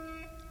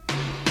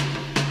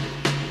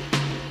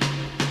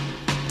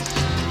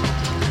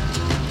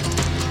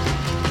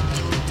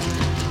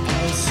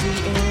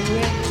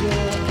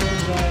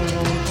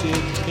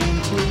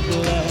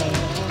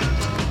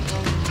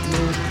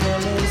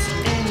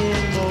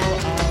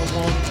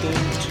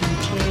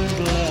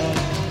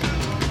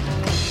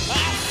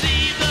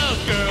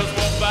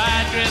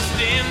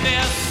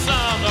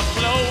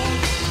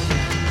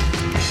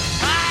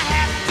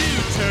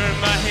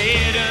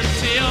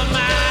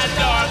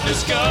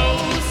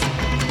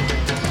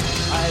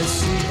 I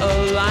see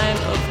a line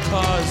of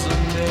cars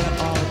and they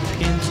are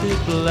painted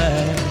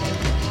black,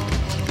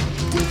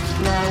 with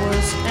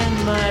flowers and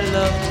my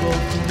love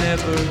both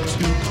never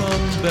to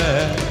come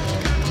back.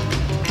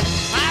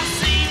 I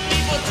see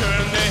people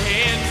turn their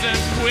heads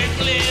and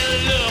quickly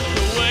look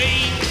away,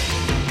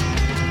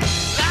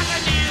 like a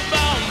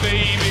newborn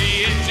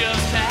baby, it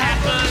just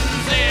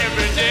happens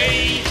every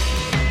day.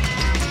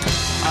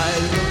 I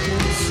look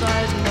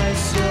inside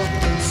myself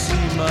and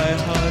see my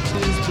heart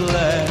is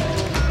black.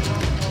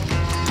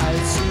 I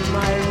see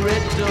my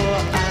red door,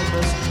 I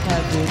must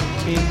have it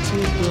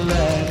painted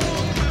black.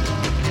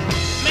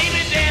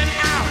 Maybe then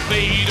I'll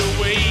fade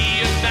away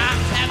and not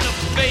have to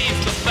face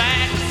the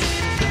facts.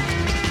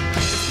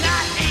 It's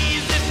not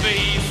easy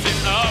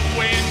facing up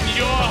when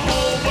your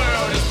whole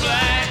world is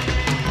black.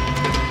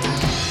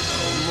 No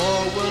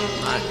more will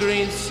my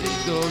green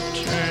seagull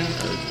turn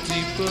a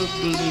deeper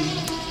blue.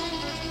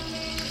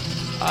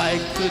 I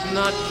could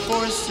not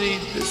foresee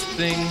this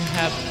thing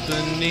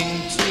happening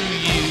to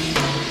you.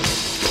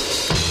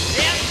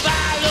 If I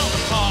look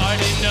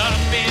hard enough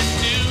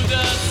into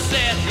the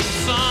setting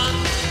sun,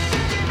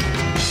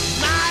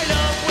 my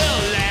love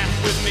will laugh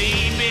with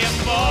me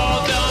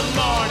before the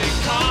morning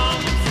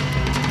comes.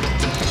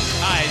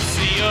 I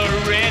see a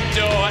red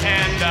door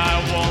and I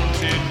want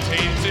it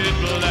painted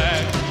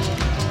black.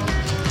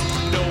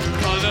 No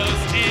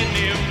colors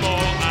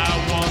anymore, I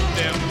want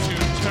them to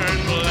turn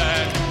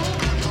black.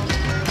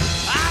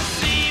 I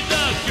see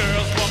the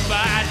girls walk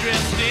by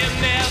dressed in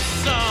their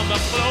summer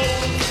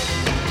clothes.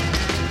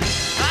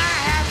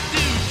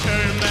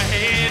 Turn my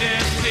head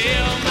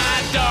until my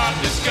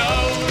darkness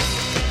goes.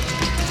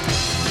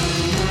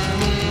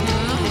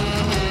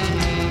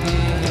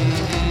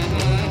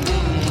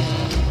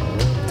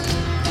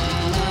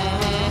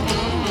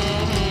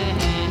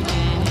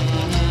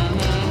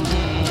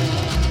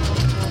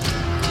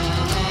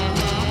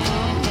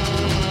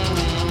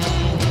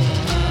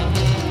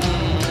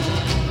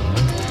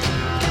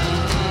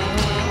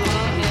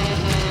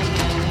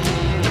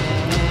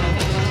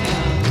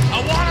 I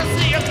wanna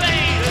see a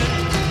faded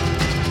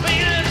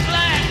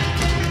black,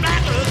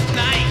 black as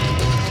night,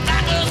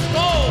 black as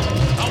gold.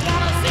 I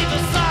wanna see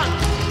the sun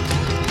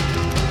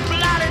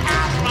blotted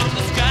out from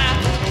the sky.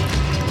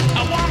 I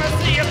wanna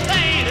see it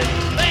faded,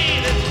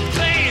 faded,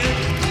 faded,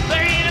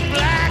 faded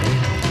black.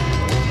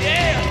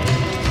 Yeah.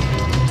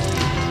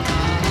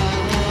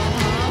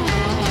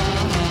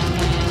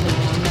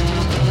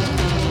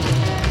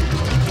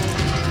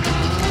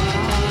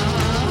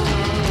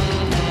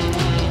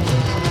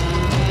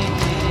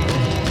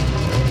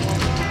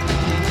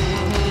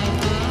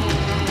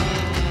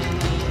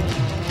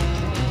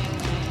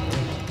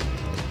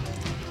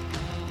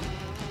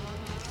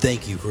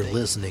 Thank you for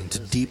listening to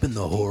Deep in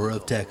the Horror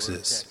of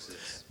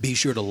Texas. Be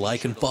sure to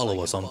like and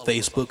follow us on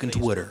Facebook and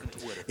Twitter.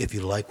 If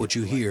you like what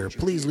you hear,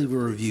 please leave a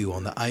review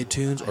on the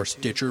iTunes or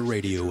Stitcher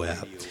radio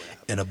app.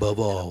 And above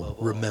all,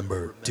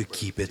 remember to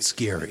keep it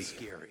scary.